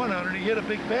 200 or 100, you hit a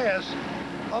big bass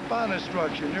up on a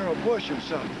structure near a bush or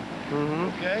something.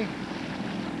 Mm-hmm. Okay?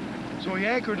 So he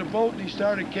anchored the boat and he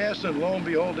started casting, lo and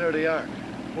behold, there they are.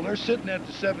 Well, they're sitting at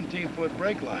the 17-foot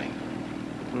break line.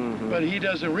 Mm-hmm. But he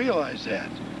doesn't realize that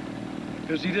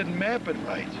because he didn't map it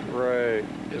right. Right.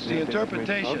 It's the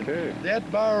interpretation. Okay.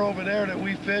 That bar over there that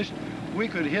we fished, we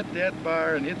could hit that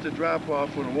bar and hit the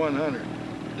drop-off with a 100.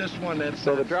 This one, that's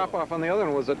So the not drop-off on the other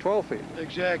one was at 12 feet.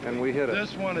 Exactly. And we hit it.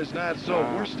 This one is not so.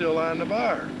 Ah. We're still on the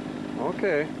bar.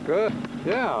 Okay, good.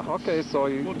 Yeah, okay, so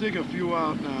you... We'll dig a few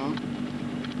out now.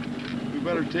 We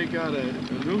better take out a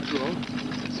neutral.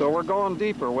 So we're going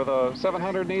deeper with a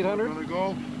 700 and 800? We're going to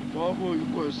go, well,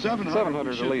 we're 700. 700 we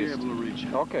at should least. be able to reach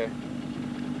it. Okay.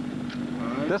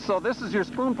 All right. So this is your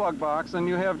spoon plug box, and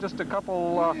you have just a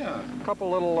couple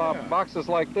little boxes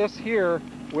like this here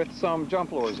with some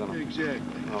jump lures in them.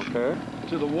 Exactly. Okay.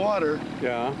 To the water,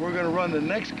 Yeah. we're going to run the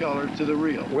next color to the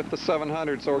reel. With the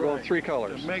 700, so we're going Right. 3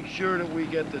 colors. To make sure that we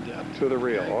get the depth. To the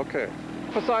reel, okay.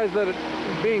 Besides that, it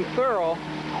being thorough,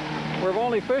 we've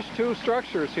only fished 2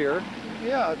 structures here.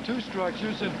 Yeah, 2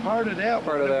 structures, and part of that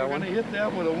Part of that we're one. going to hit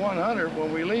that with a 100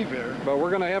 when we leave here. But we're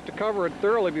going to have to cover it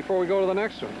thoroughly before we go to the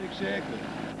next one. Exactly.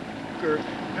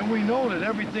 And we know that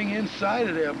everything inside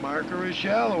of that marker is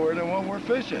shallower than what we're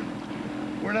fishing.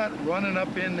 We're not running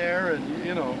up in there and,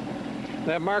 you know.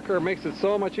 That marker makes it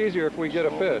so much easier if we get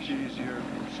a fish. So much easier.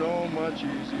 So much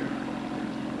easier.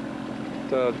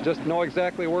 To just know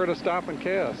exactly where to stop and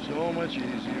cast. So much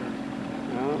easier.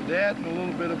 Yeah. That and a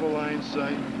little bit of a line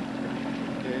sight.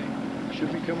 Okay.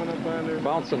 Should be coming up on there.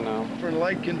 Bouncing now. For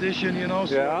light condition, you know,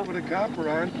 so Yeah. with a copper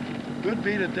on. Could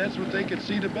be that that's what they could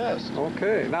see the best.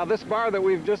 Okay. Now this bar that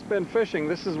we've just been fishing,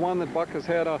 this is one that Buck has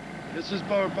had a... This is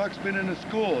where Buck's been in a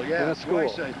school. Yeah, In a school.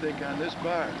 twice, I think, on this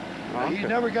bar. Okay. He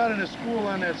never got into school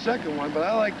on that second one, but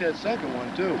I like that second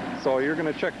one too. So you're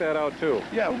going to check that out too?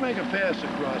 Yeah, we'll make a pass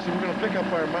across, and we're going to pick up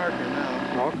our marker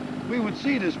now. Okay. We would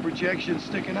see this projection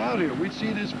sticking out here. We'd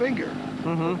see this finger,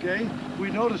 okay? We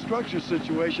know the structure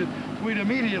situation. We'd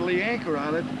immediately anchor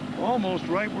on it, almost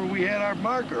right where we had our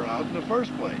marker out in the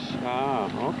first place.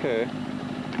 Ah, okay.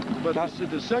 But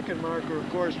the second marker, of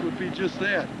course, would be just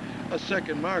that, a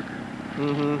second marker.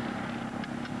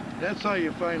 That's how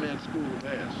you find that school of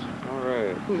bass. All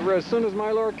right. As soon as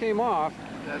my lure came off,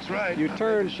 that's right. You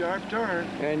turn, a sharp turn,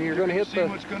 and you're going to hit see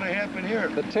what's going to happen here.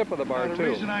 The tip of the bar now, too. The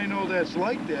reason I know that's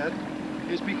like that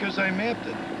is because I mapped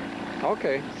it.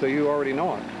 Okay, so you already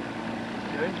know it.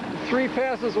 Okay. 3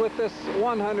 passes with this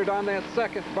 100 on that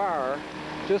second bar,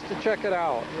 just to check it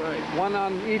out. Right. One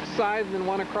on each side and then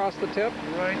one across the tip.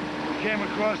 Right. We came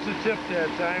across the tip that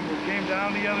time. We came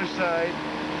down the other side.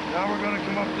 Now we're going to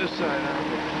come up this side, aren't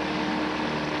we?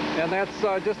 And that's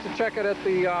just to check it at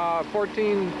the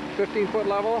 14, 15-foot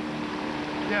level?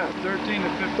 Yeah, 13 to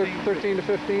 15. 13 to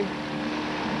 15?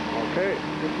 Okay.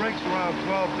 It breaks around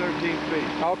 12, 13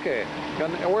 feet. Okay.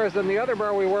 And whereas in the other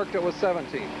bar we worked, it was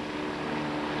 17.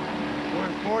 We're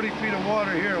in 40 feet of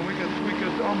water here, and we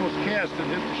could almost cast and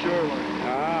hit the shoreline.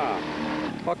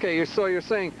 Ah. Okay, so you're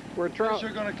saying we're trying... Fish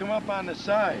are going to come up on the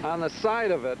side. On the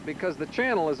side of it, because the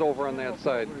channel is over on that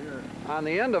side. On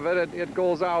the end of it, it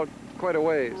goes out quite a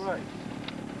ways. Right.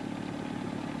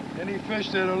 Any fish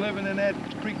that are living in that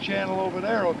creek channel over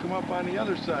there will come up on the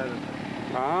other side of it.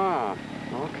 Ah,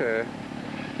 okay.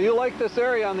 Do you like this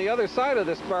area on the other side of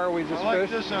this bar we just fished? I like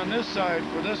this on this side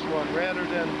for this one rather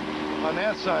than on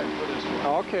that side for this one.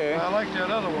 Okay. I like that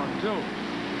other one too.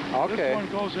 Okay. This one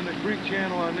goes in the creek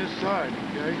channel on this side,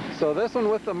 okay? So this one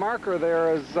with the marker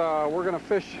there is, we're going to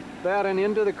fish that and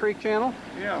into the creek channel?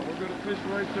 Yeah, we're going to fish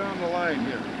right down the line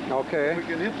here. Okay. We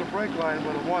can hit the break line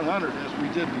with a 100 as we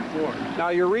did before. Now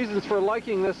your reasons for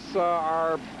liking this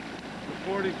are...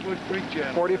 The 40-foot creek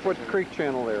channel. 40-foot creek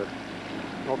channel there.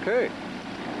 Okay.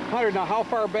 100, now how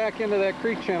far back into that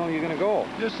creek channel are you going to go?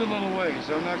 Just a little ways.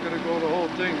 I'm not going to go the whole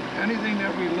thing. Anything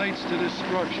that relates to this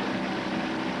structure.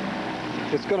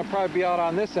 It's going to probably be out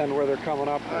on this end where they're coming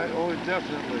up. Oh,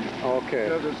 definitely. Okay.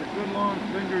 Yeah, there's a good long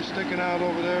finger sticking out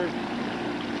over there.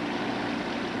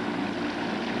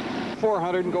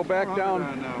 400 and go back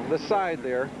down the side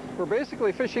there. We're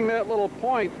basically fishing that little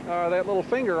point, that little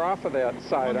finger off of that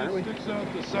side, aren't we? It sticks out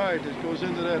the side that goes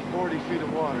into that 40 feet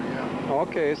of water, yeah.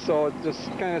 Okay, so just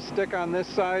kind of stick on this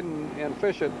side and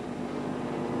fish it.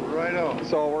 Right on.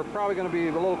 So we're probably going to be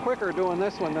a little quicker doing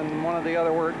this one than one of the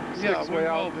other where it sticks way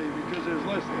out. Yeah, we will be because there's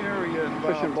less area involved.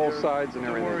 Fishing both sides and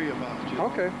everything. To worry about, you know?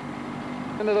 Okay.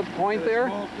 Into the point there?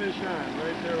 Small fish on,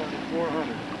 right there on the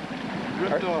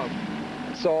 400. Ripped off.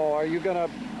 So are you going to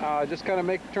just kind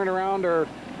of turn around or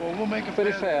well, we'll make a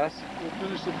finish pass? We'll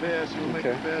finish the pass. We'll make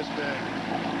a pass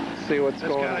back. See what's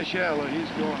going on. That's kind of shallow. He's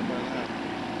going by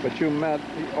that. But you met,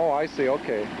 oh, I see,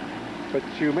 okay. But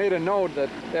you made a note that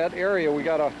that area we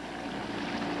got to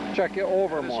check it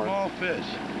over more. Small fish.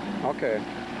 Okay.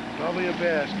 Probably a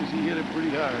bass because he hit it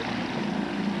pretty hard.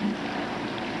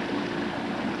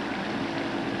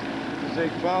 As they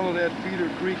follow that feeder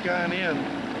creek on in,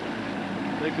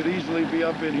 they could easily be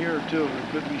up in here too.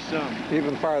 There could be some.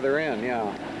 Even farther in, yeah.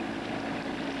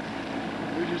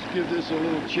 We just give this a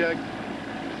little check.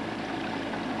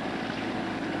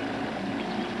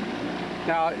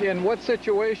 Now, in what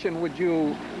situation would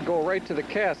you go right to the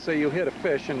cast, say you hit a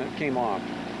fish and it came off?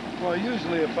 Well,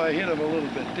 usually if I hit him a little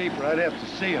bit deeper, I'd have to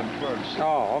see him first.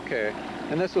 Oh, okay.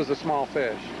 And this was a small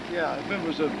fish? Yeah, if it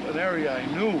was an area I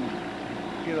knew,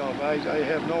 you know, I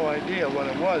have no idea what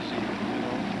it was even, you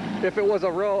know. If it was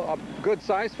a good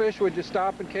size fish, would you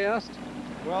stop and cast?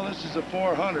 Well, this is a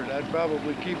 400. I'd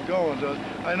probably keep going.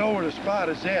 I know where the spot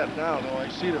is at now, though. I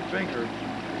see the finger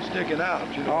sticking out,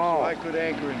 you know, so I could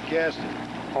anchor and cast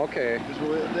it. Okay.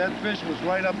 Because that fish was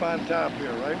right up on top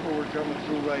here, right where we're coming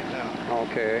through right now.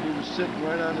 Okay. He was sitting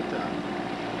right on the top.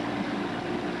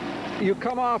 You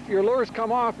come off, your lures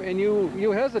come off, and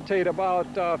you hesitate about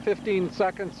 15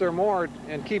 seconds or more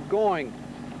and keep going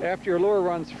after your lure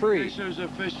runs free. In case there's a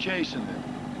fish chasing it.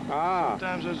 Ah.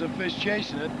 Sometimes there's a fish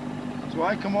chasing it, so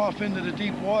I come off into the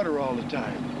deep water all the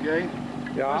time, okay?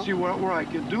 Yeah. Especially where I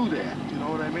can do that, you know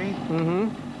what I mean? Mm-hmm.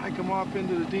 I come off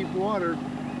into the deep water,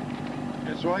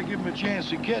 and so I give him a chance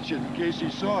to catch it in case he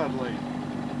saw it late.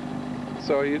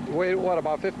 So you wait, what,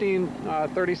 about 15,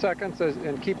 30 seconds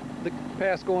and keep the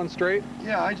pass going straight?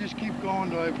 Yeah, I just keep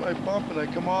going. I bump and I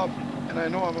come off, and I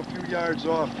know I'm a few yards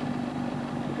off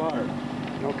the bar.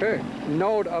 Okay.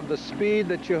 Note of the speed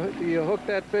that you hook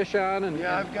that fish on and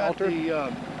yeah, I've got alter.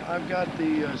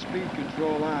 the speed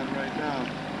control on right now.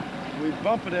 We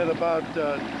bump it at about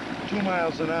 2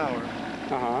 miles an hour.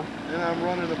 Uh-huh. And I'm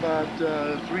running about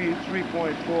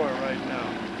 3.4 right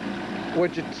now.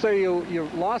 Would you say you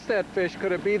lost that fish?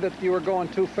 Could it be that you were going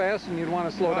too fast and you'd want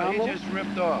to slow down a little? He just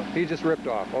ripped off. He just ripped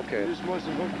off, okay. He just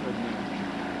wasn't hooked right now.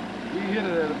 He hit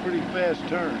it at a pretty fast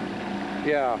turn.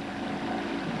 Yeah.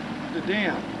 The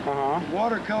dam. Uh-huh. The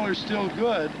watercolor's still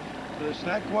good, but it's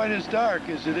not quite as dark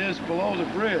as it is below the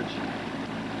bridge,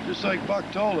 just like Buck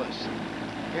told us.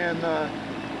 And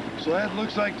so that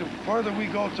looks like the further we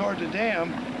go toward the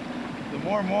dam, the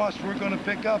more moss we're going to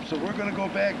pick up. So we're going to go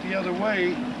back the other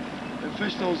way and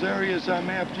fish those areas I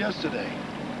mapped yesterday.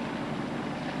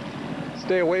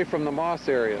 Stay away from the moss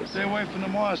areas. Stay away from the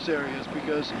moss areas,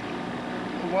 because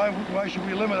why should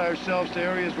we limit ourselves to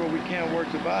areas where we can't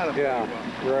work the bottom? Yeah,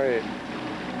 right.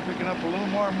 Picking up a little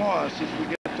more moss as we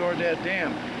get toward that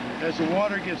dam. As the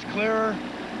water gets clearer,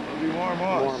 there'll be more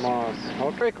moss. More moss.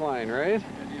 Oh, creek line, right?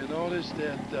 And you notice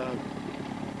that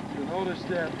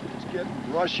it's getting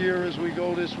rushier as we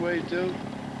go this way too.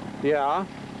 Yeah.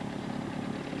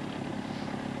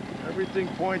 Everything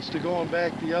points to going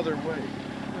back the other way.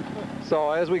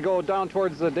 So as we go down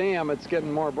towards the dam, it's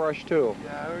getting more brush too.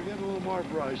 Yeah, we're getting a little more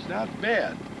brush. Not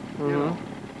bad, you know,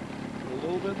 a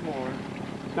little bit more.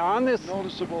 Now on this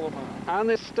noticeable amount. On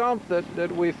this stump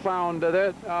that we found,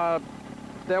 that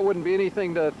wouldn't be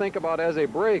anything to think about as a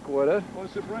break, would it? Well,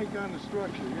 it's a break on the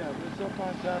structure, yeah, but it's up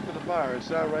on top of the bar. It's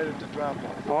not right at the drop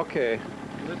off. Okay.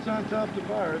 But it's on top of the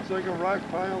bar. It's like a rock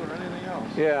pile or anything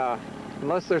else. Yeah.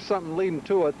 Unless there's something leading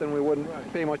to it, then we wouldn't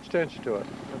pay much attention to it.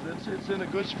 But it's in a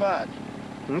good spot.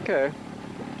 Okay.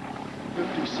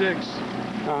 56.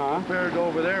 Compared to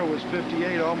over there was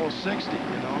 58, almost 60, you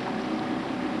know.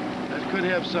 That could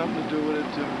have something to do with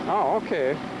it too. Oh,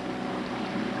 okay.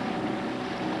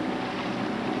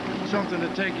 Something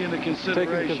to take into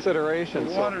consideration.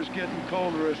 The water's getting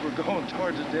colder as we're going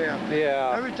towards the dam.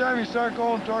 Yeah. Every time you start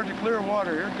going toward the clear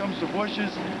water, here comes the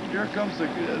bushes, here comes the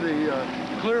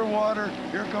clear water,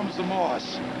 here comes the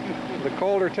moss. The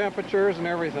colder temperatures and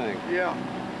everything. Yeah.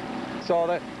 So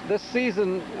that this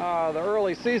season, the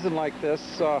early season like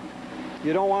this,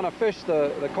 you don't want to fish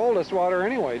the coldest water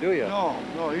anyway, do you?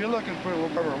 No, you're looking for a little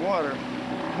better water,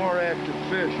 more active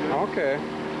fish. Right? Okay.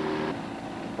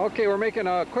 Okay, we're making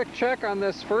a quick check on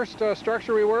this first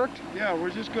structure we worked. Yeah, we're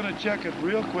just going to check it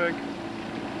real quick.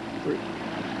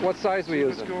 What size we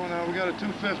using? What's going on? We got a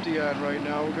 250 on right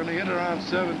now. We're going to hit it around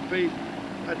 7 feet.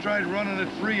 I tried running it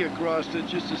free across it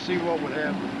just to see what would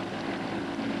happen.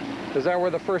 Is that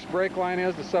where the first break line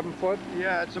is, the 7 foot?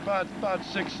 Yeah, it's about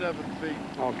 6, 7 feet.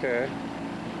 Okay.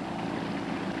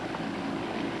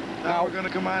 Now we're going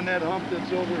to come on that hump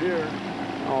that's over here.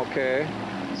 Okay.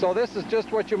 So this is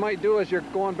just what you might do as you're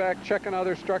going back checking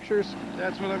other structures?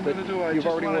 That's what I'm going to do. I just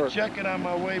want to check it on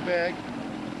my way back.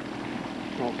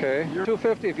 Okay.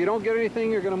 250. If you don't get anything,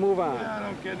 you're going to move on. Yeah, I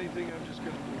don't get anything. I'm just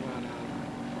going to move on.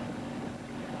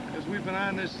 Because we've been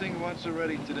on this thing once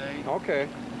already today. Okay.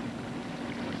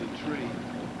 It's a tree.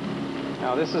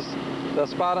 Now this is the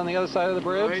spot on the other side of the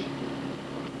bridge? Right.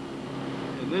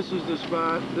 And this is the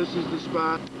spot. This is the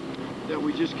spot that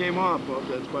we just came off of.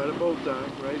 That's by the boat dock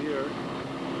right here.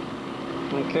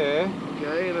 Okay.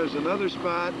 Okay, and there's another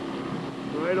spot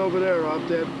right over there, off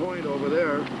that point over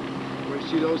there, where you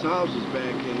see those houses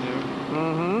back in there.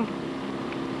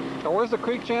 Mm-hmm. Now where's the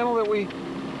creek channel that we...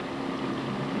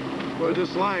 Well,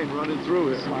 this line running through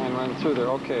here. This line running through there,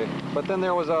 okay. But then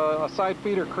there was a side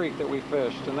feeder creek that we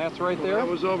fished, and that's right there? That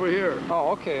was over here. Oh,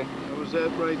 okay. That was that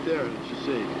right there that you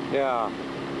see. Yeah.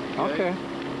 Okay.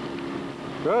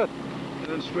 Good. And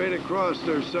then straight across,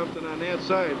 there's something on that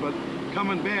side, but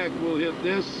coming back, we'll hit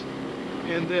this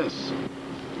and this.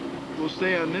 We'll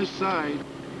stay on this side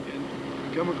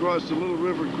and come across the little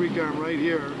river creek arm right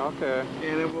here. Okay.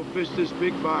 And then we'll fish this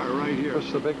big bar right here.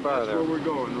 Fish the big bar there. That's where we're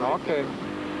going, right? Okay. There.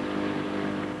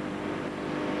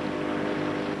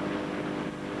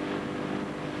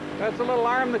 That's a little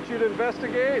arm that you'd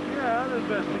investigate? Yeah, I'll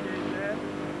investigate that.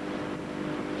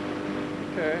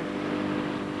 Okay.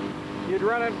 You'd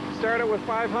run it, start it with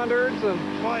 500s and...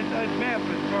 Well, I'd map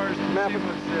it first and see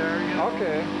what's there, you know.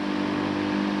 Okay.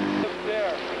 Look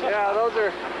there. Yeah, those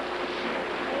are...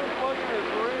 Spoonplugging is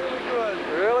really good.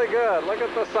 Really good. Look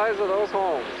at the size of those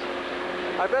homes.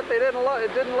 I bet they didn't look,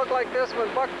 it didn't look like this when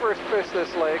Buck first fished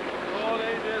this lake. Oh,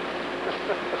 they did.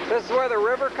 This is where the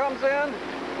river comes in?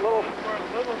 Where the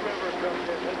little river comes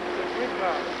in. This is a creek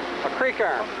arm. A creek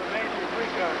arm? One of the major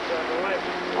creek arms on the lake.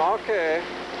 Okay.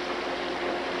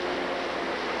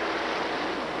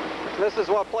 This is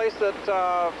what place that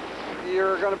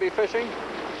you're going to be fishing?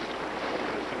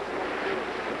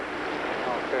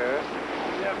 Okay.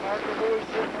 Yeah, marker buoy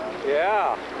sitting on?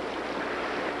 Yeah.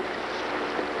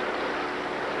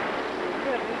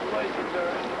 places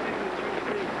are in the 2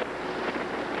 feet.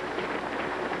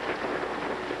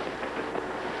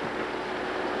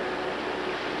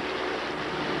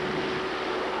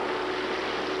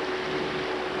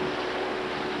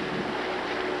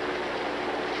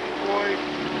 Boy,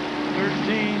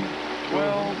 13,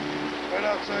 12, right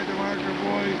outside the marker,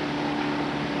 boy.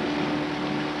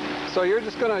 So you're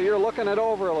looking it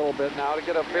over a little bit now to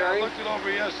get a bearing? Yeah, I looked it over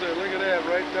yesterday. Look at that,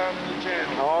 right down in the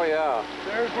channel. Oh, yeah.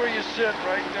 There's where you sit,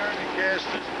 right there, and you cast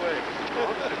this way.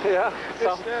 Yeah.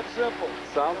 It's that simple.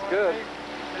 Sounds You know good. what I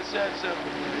mean? It's that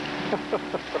simple.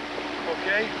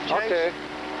 Okay, Chase? Okay.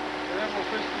 And then we'll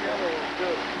fish the other one,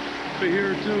 too. Over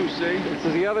here, too, see? This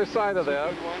is the other side of that.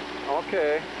 Good one.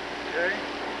 Okay. Okay.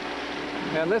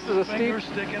 And this is a steep... Finger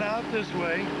sticking out this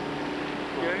way.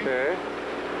 Okay. Okay.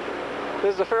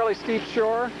 This is a fairly steep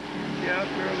shore? Yeah,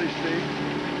 fairly steep.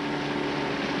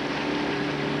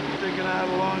 Sticking out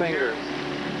along Fingers.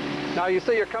 here. Now you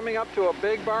say you're coming up to a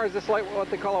big bar. Is this like what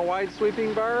they call a wide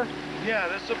sweeping bar? Yeah,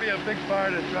 this will be a big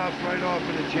bar that drops right off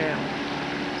in the channel.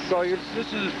 So you're... This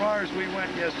is as far as we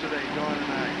went yesterday, Dawn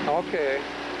and I. Okay.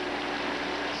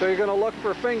 So you're going to look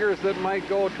for fingers that might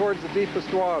go towards the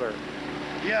deepest water.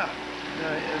 Yeah,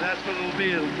 and that's what it'll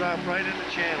be. It'll drop right in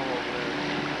the channel over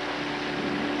there.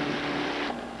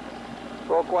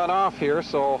 Broke one off here,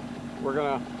 so we're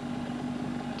going to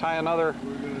tie another...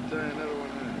 We're going to tie another one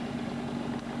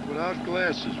in. Without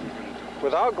glasses, we're going to do it.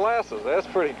 Without glasses, that's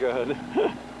pretty good.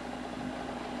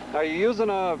 Are you using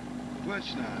a...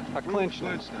 Clinch knot. A clinch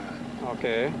knot.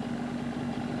 Okay.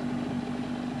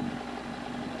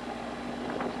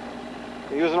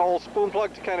 You use an old spoon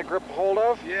plug to kind of grip a hold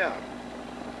of? Yeah.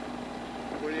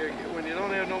 When you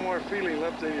don't have no more feeling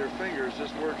left in your fingers,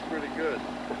 this works pretty good.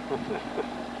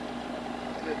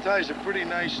 And it ties a pretty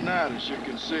nice knot, as you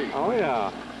can see. Oh,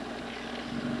 yeah.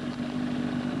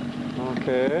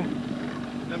 Okay.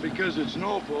 And because it's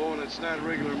no-pull and it's not a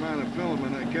regular amount of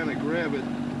filament, I kind of grab it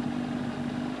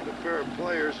with a pair of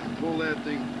pliers and pull that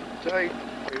thing tight.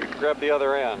 You grab the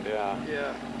other end, yeah.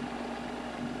 Yeah.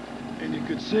 And you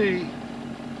could see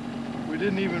we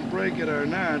didn't even break at our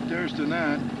knot. There's the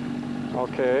knot.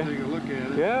 Okay. Take a look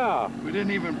at it. Yeah. We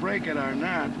didn't even break at our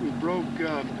knot. We broke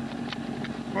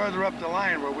farther up the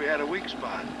line where we had a weak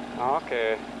spot.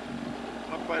 Okay.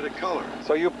 Up by the color.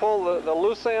 So you pull the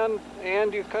loose end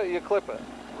and you clip it.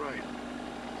 Right.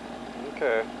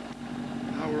 Okay.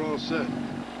 Now we're all set.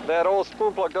 That old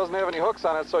spoon plug doesn't have any hooks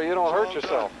on it, so you don't hurt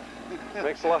yourself.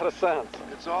 Makes a lot of sense.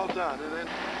 It's all done. And then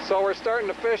so we're starting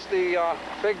to fish the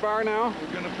big bar now?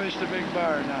 we're going to fish the big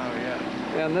bar now, yeah.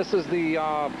 And this is the,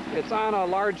 it's on a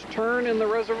large turn in the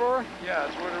reservoir? Yeah,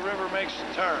 it's where the river makes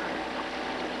a turn.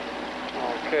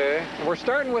 Okay. We're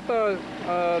starting with a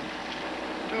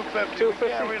 250. 250.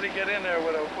 We can't really get in there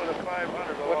with a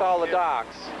 500. With all the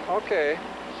docks. Okay.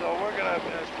 So we're going to,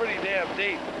 it's pretty damn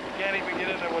deep. We can't even get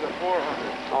in there with a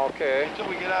 400. Okay. Until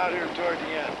we get out here toward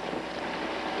the end.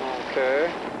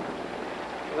 Okay.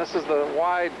 And this is the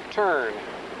wide turn.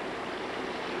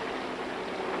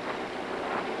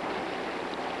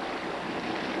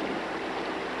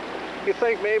 You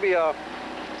think maybe a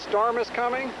storm is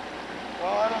coming?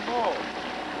 Well, I don't know.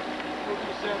 We'll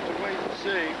just have to wait and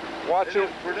see. Watch They it.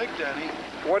 didn't predict any.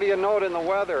 What do you note in the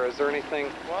weather? Is there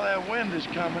anything? Well, that wind is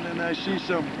coming, and I see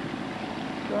some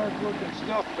dark-looking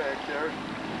stuff back there.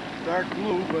 Dark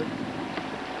blue, but...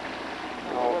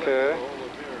 Okay. Hold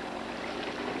up here.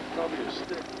 Probably a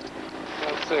stick.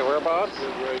 Let's see, whereabouts?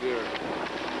 Right here.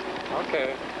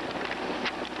 Okay.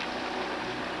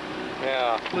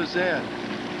 Yeah. What is that?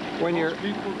 When Most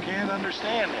you're... people can't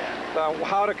understand that.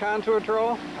 how to contour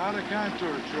troll? How to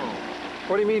contour troll.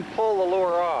 What do you mean pull the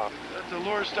lure off? Let the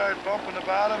lure start bumping the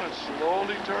bottom and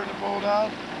slowly turn the boat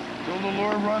out until the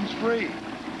lure runs free.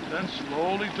 Then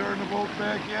slowly turn the boat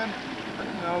back in.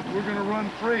 Now we're going to run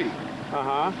free.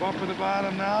 Uh-huh. Bumping the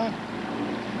bottom now.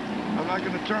 I'm not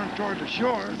going to turn toward the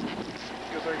shore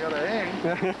because I got to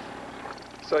hang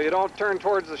So you don't turn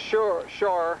towards the shore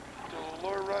until the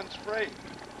lure runs free.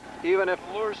 even if... If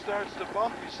the lure starts to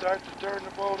bump, you start to turn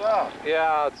the boat out.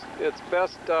 Yeah, it's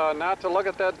best not to look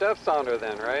at that depth sounder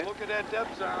then, right? Look at that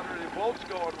depth sounder. The boat's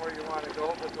going where you want to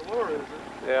go, but the lure isn't.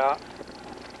 Yeah.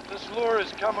 This lure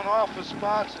is coming off of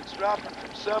spots. It's dropping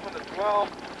from 7 to 12,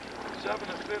 7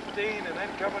 to 15, and then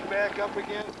coming back up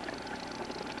again.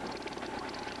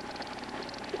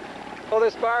 Well,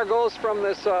 this bar goes from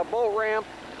this boat ramp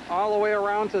all the way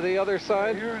around to the other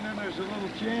side? Here, and then there's a little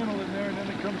channel in there, and then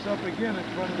it comes up again in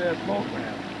front of that boat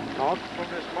ramp. Oh. From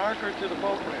this marker to the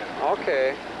boat ramp.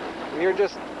 Okay. And you're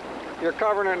just You're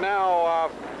covering it now.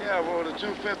 Yeah, well, the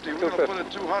 250. We're going to put a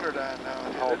 200 on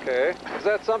now. Okay. Is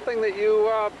that something that you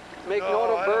make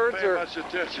note of birds? I don't pay much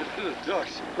attention to the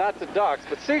ducks. Not the ducks,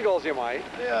 but seagulls you might.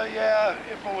 Yeah.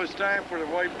 If it was time for the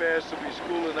white bass to be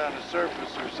schooling on the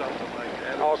surface or something like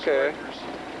that. Okay. Strikers,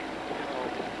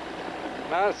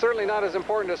 Certainly not as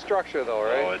important as structure, though,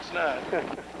 right? No, it's not.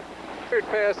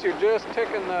 Past, you're just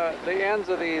ticking the ends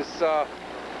of these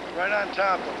right on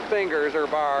top of it. Fingers or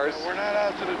bars. Yeah, we're not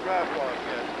out to the drop off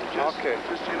yet.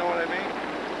 Just, you know what I mean?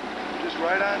 Just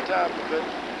right on top of it.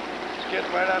 Just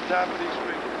getting right on top of these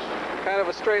fingers. Kind of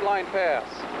a straight line pass.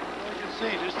 Well, you can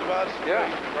see just about straight.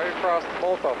 Yeah, right across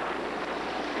both of them.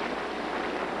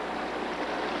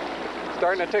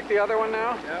 Starting to tick the other one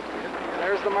now? Yep.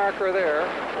 There's the marker there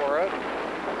for it.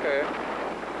 Okay.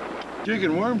 Jig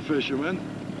and worm fishermen,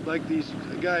 like these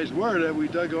guys were that we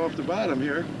dug off the bottom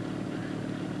here,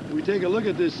 we take a look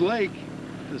at this lake,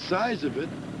 the size of it,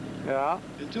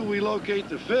 until we locate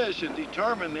the fish and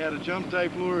determine that a jump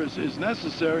type lure is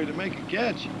necessary to make a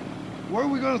catch. Where are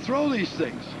we going to throw these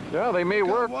things? Yeah, they may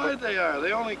work. How wide they are.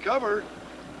 They only cover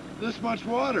this much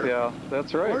water. Yeah,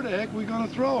 that's right. Where the heck are we going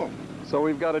to throw them? So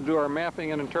we've got to do our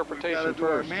mapping and interpretation first. We've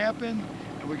got to do our mapping,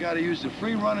 and we got to use the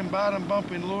free running bottom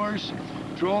bumping lures,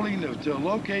 trolling to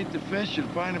locate the fish and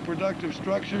find the productive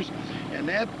structures, and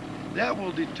that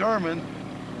will determine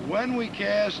when we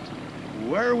cast,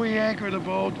 where we anchor the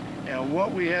boat, and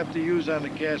what we have to use on the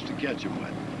cast to catch them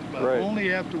with. But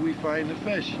only after we find the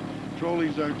fish.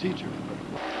 Trolling's our teacher.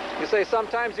 You say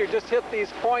sometimes you just hit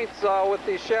these points with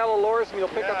these shallow lures and you'll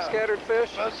pick up scattered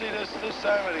fish? Especially this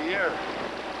time of the year.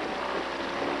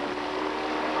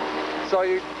 So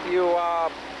you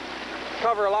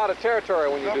cover a lot of territory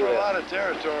when you do that? Cover a lot of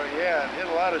territory, yeah, and hit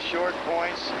a lot of short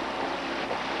points.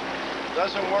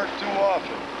 Doesn't work too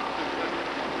often.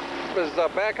 Is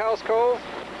Backhouse Cove?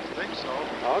 I think so.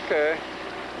 Okay.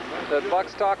 That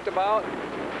Buck's talked about?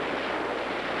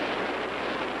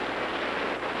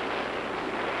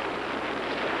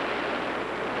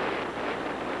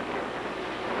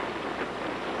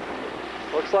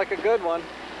 Looks like a good one.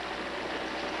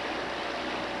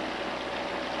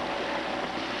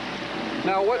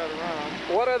 Now,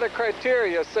 what are the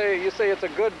criteria? You say it's a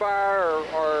good bar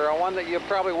or one that you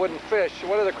probably wouldn't fish.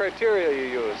 What are the criteria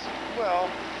you use? Well,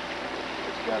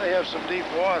 it's got to have some deep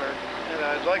water, and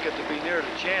I'd like it to be near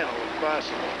the channel if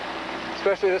possible.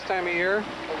 Especially this time of year?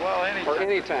 Well, anytime. Or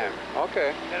any time.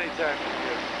 Okay. Any time of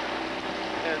year.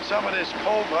 And some of this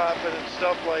cove hopping and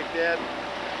stuff like that,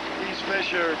 these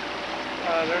fish are,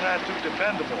 they're not too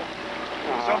dependable.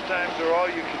 Sometimes they're all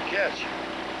you can catch.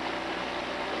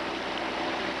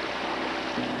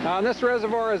 Now, in this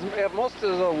reservoir, most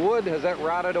of the wood, has that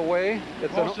rotted away?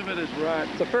 Most of it is rot.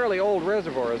 It's a fairly old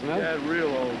reservoir, isn't it? Yeah,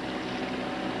 real old.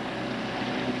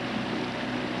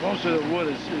 Most of the wood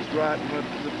is rotten, but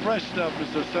the fresh stuff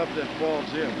is the stuff that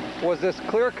falls in. Was this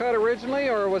clear cut originally,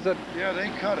 or was it? Yeah, they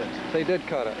cut it. They did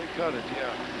cut it? They cut it,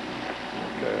 yeah.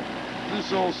 Okay.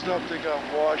 This old stuff that got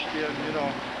washed in, you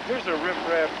know. There's a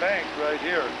riprap bank right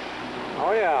here.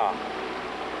 Oh, yeah.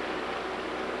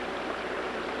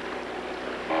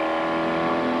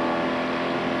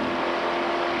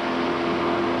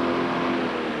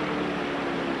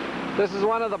 This is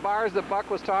one of the bars that Buck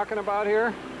was talking about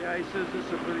here? Yeah, he says this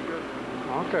is a pretty good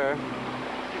one. Okay.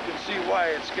 You can see why.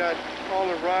 It's got all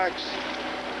the rocks,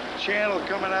 channel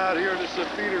coming out here. This is a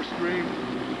feeder stream.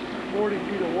 40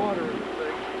 feet of water in the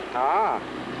thing. Ah,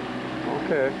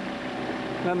 okay.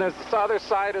 Then there's this other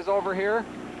side is over here?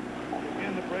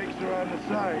 Again, the brakes are on the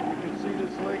side. You can see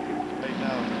this lake right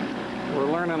now.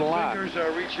 We're learning a lot. Fingers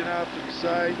are reaching out to the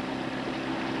side.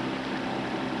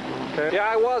 Okay. Yeah,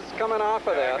 I was coming off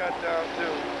of that. I got down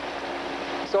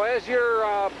too. So as you're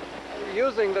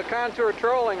using the contour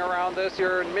trolling around this,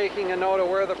 you're making a note of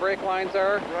where the brake lines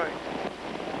are? Right.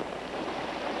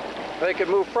 They could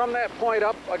move from that point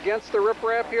up against the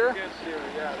riprap here? Against here,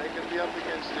 yeah. They could be up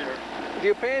against here. Do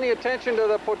you pay any attention to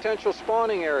the potential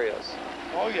spawning areas?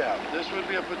 Oh yeah, this would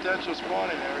be a potential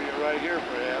spawning area right here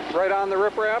perhaps. Right on the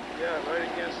riprap? Yeah, right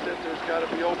against it. There's got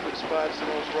to be open spots in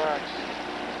those rocks.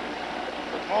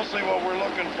 But mostly what we're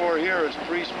looking for here is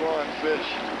pre-spawn fish.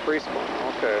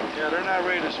 Pre-spawn, okay. Yeah, they're not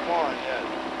ready to spawn yet.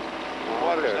 The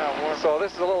water's not warm. So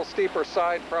this is a little steeper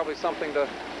side, probably something to...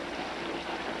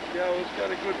 Yeah, well, it's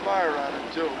got a good fire on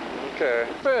it too. Okay.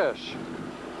 Fish.